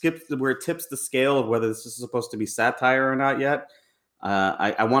tips the scale of whether this is supposed to be satire or not yet.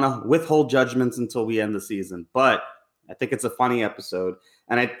 I want to withhold judgments until we end the season, but I think it's a funny episode,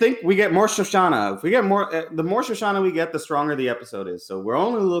 and I think we get more Shoshana. If we get more, the more Shoshana we get, the stronger the episode is. So we're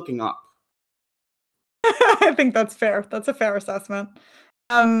only looking up. I think that's fair. That's a fair assessment.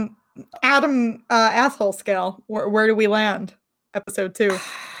 Adam, asshole scale. Where do we land? Episode 2.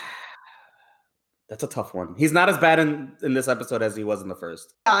 That's a tough one. He's not as bad in this episode as he was in the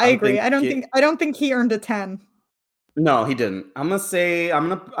first. Yeah, I agree. I don't think he earned a 10. No, he didn't. I'm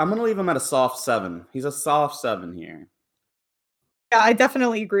gonna leave him at a soft 7. He's a soft 7 here. Yeah, I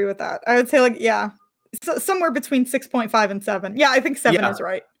definitely agree with that. I would say like, yeah, somewhere between 6.5 and 7. Yeah, I think 7 is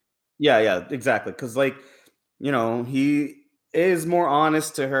right. Yeah, exactly. Because like, he is more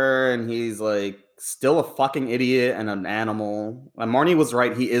honest to her, and he's like still a fucking idiot and an animal. And Marnie was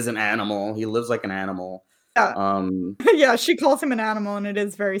right. He is an animal. He lives like an animal. Yeah. Yeah, she calls him an animal, and it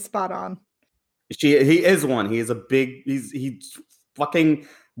is very spot on. He is one. He is a big. He fucking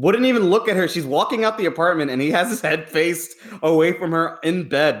wouldn't even look at her. She's walking out the apartment, and he has his head faced away from her in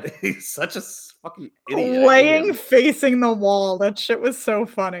bed. He's such a fucking idiot. Laying facing the wall. That shit was so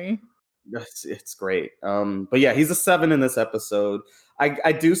funny. It's great. But yeah, he's a 7 in this episode.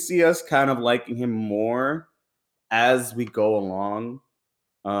 I do see us kind of liking him more as we go along,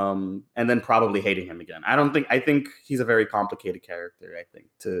 and then probably hating him again. I think he's a very complicated character. I think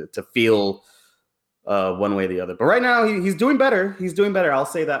to feel one way or the other. But right now he's doing better. He's doing better. I'll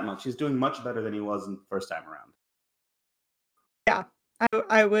say that much. He's doing much better than he was in the first time around. Yeah,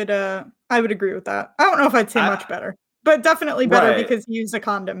 I would agree with that. I don't know if I'd say much better, but definitely better because he used a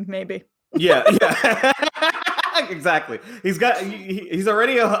condom, maybe. Yeah. Exactly. He's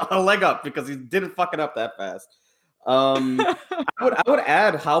already a leg up because he didn't fuck it up that fast. I would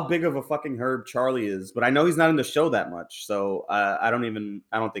add how big of a fucking herb Charlie is, but I know he's not in the show that much, so I don't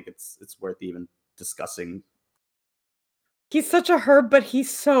think it's worth even discussing. He's such a herb, but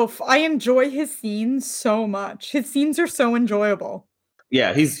I enjoy his scenes so much. His scenes are so enjoyable.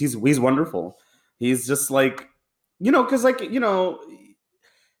 Yeah, he's wonderful. He's just like, because like,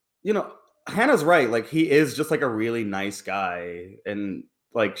 Hannah's right. Like, he is just like a really nice guy, and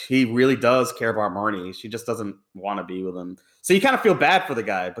like he really does care about Marnie. She just doesn't want to be with him. So you kind of feel bad for the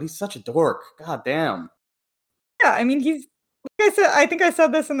guy, but he's such a dork. God damn. Yeah, I mean, he's like I said. I think I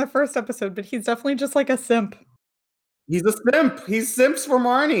said this in the first episode, but he's definitely just like a simp. He's a simp. He simps for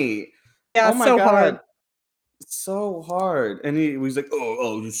Marnie. Yeah, oh my God. Hard. It's so hard. And he was like,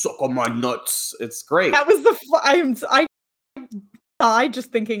 "Oh, you suck on my nuts." It's great. That was I died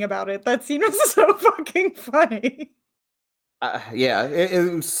just thinking about it. That scene was so fucking funny. Yeah, it was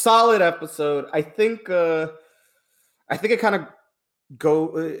a solid episode. I think it kind of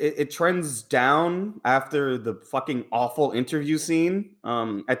it trends down after the fucking awful interview scene.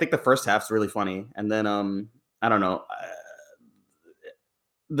 I think the first half's really funny, and then I don't know.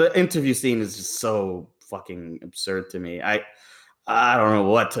 The interview scene is just so fucking absurd to me. I don't know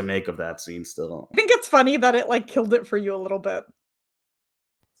what to make of that scene still. I think it's funny that it like killed it for you a little bit.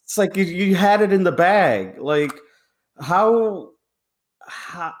 It's like you had it in the bag. Like how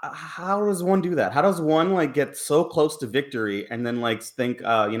how does one do that? How does one like get so close to victory and then like think,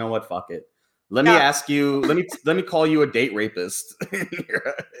 you know what, fuck it. Let me ask you. Let me call you a date rapist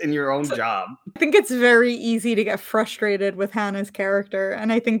in your own job. I think it's very easy to get frustrated with Hannah's character,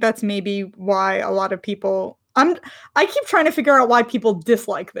 and I think that's maybe why a lot of people. I keep trying to figure out why people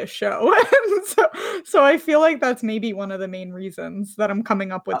dislike this show, so I feel like that's maybe one of the main reasons that I'm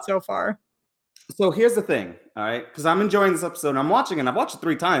coming up with so far. So here's the thing, all right? Because I'm enjoying this episode. And I'm watching it. I've watched it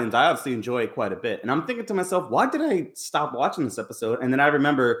 3 times. I obviously enjoy it quite a bit. And I'm thinking to myself, why did I stop watching this episode? And then I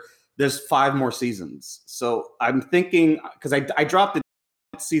remember there's 5 more seasons. So I'm thinking, because I dropped it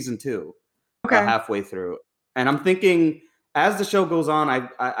season 2 halfway through. And I'm thinking, as the show goes on,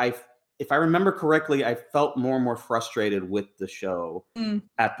 I if I remember correctly, I felt more and more frustrated with the show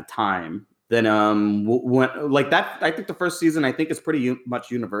at the time. Then when like that, I think the first season, I think is pretty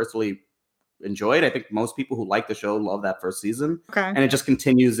much universally enjoyed. I think most people who like the show love that first season. And it just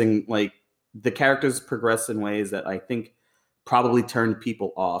continues, and like the characters progress in ways that I think probably turned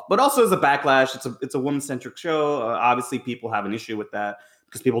people off. But also as a backlash, it's a woman-centric show. Obviously people have an issue with that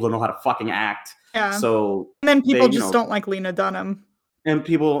because people don't know how to fucking act. Yeah. So and then people just don't like Lena Dunham. And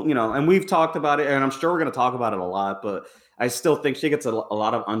people, and we've talked about it, and I'm sure we're going to talk about it a lot, but I still think she gets a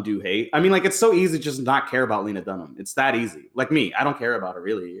lot of undue hate. I mean, like, it's so easy to just not care about Lena Dunham. It's that easy. Like me, I don't care about her,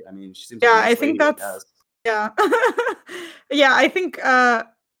 really. I mean, she seems like a nice lady, that's... Yeah. Yeah, I think... I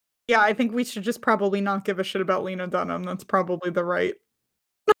think we should just probably not give a shit about Lena Dunham. That's probably the right...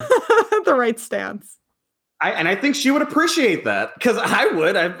 the right stance. I think she would appreciate that, because I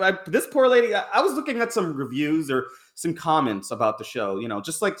would. This poor lady, I was looking at some reviews or some comments about the show,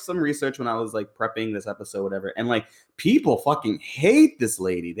 just like some research when I was like prepping this episode, whatever. And like people fucking hate this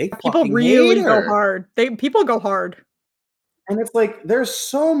lady. People really go hard. People go hard. And it's like, there's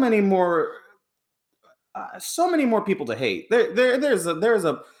so many more people to hate. There's a,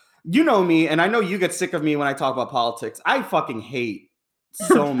 me, and I know you get sick of me when I talk about politics. I fucking hate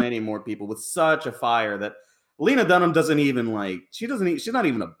so many more people with such a fire that Lena Dunham doesn't even like. She's not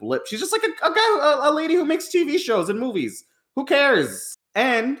even a blip. She's just like a lady who makes TV shows and movies. Who cares?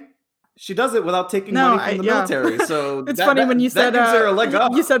 And she does it without taking money from the military. So it's funny when you said gives her a leg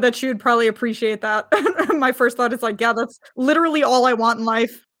up. You said that she would probably appreciate that. My first thought is like, yeah, that's literally all I want in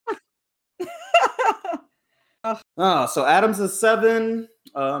life. So Adams is 7.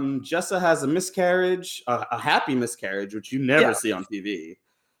 Jessa has a miscarriage, a happy miscarriage, which you never see on TV.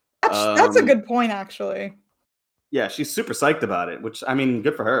 That's a good point, actually. Yeah, she's super psyched about it, which, I mean,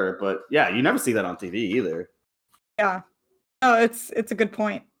 good for her. But yeah, you never see that on TV either. Yeah. No, it's a good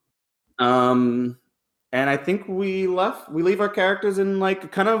point. And I think we leave our characters in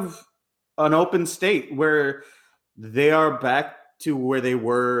like kind of an open state where they are back to where they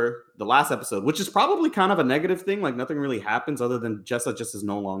were the last episode, which is probably kind of a negative thing. Like nothing really happens other than Jessa just is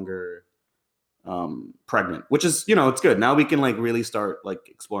no longer pregnant, which is, it's good. Now we can like really start like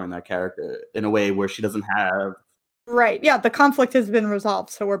exploring that character in a way where she doesn't have. Right. Yeah. The conflict has been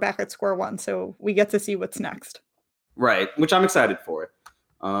resolved. So we're back at square one. So we get to see what's next. Right. Which I'm excited for.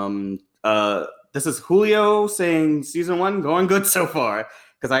 This is Julio saying season 1 going good so far.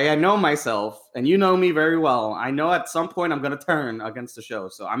 Because I know myself, and you know me very well. I know at some point I'm going to turn against the show.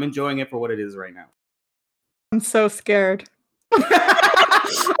 So I'm enjoying it for what it is right now. I'm so scared. What's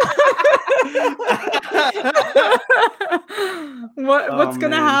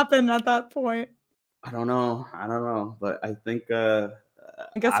going to happen at that point? I don't know. But I think... I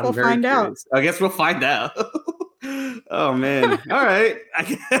guess we'll find out. I guess we'll find out. Oh, man. All right.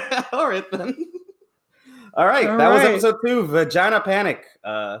 All right, then. All right, that was episode 2, Vagina Panic.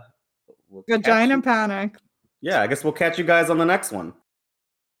 Vagina Panic. Yeah, I guess we'll catch you guys on the next one.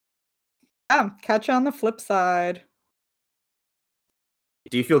 Yeah, catch you on the flip side.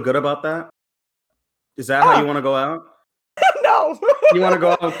 Do you feel good about that? Is that how you want to go out? No. You want to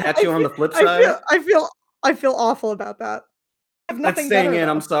go out and catch you on the flip side? I feel awful about that. That's staying in.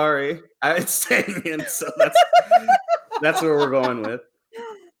 I'm sorry. It's staying in. So that's where we're going with.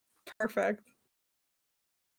 Perfect.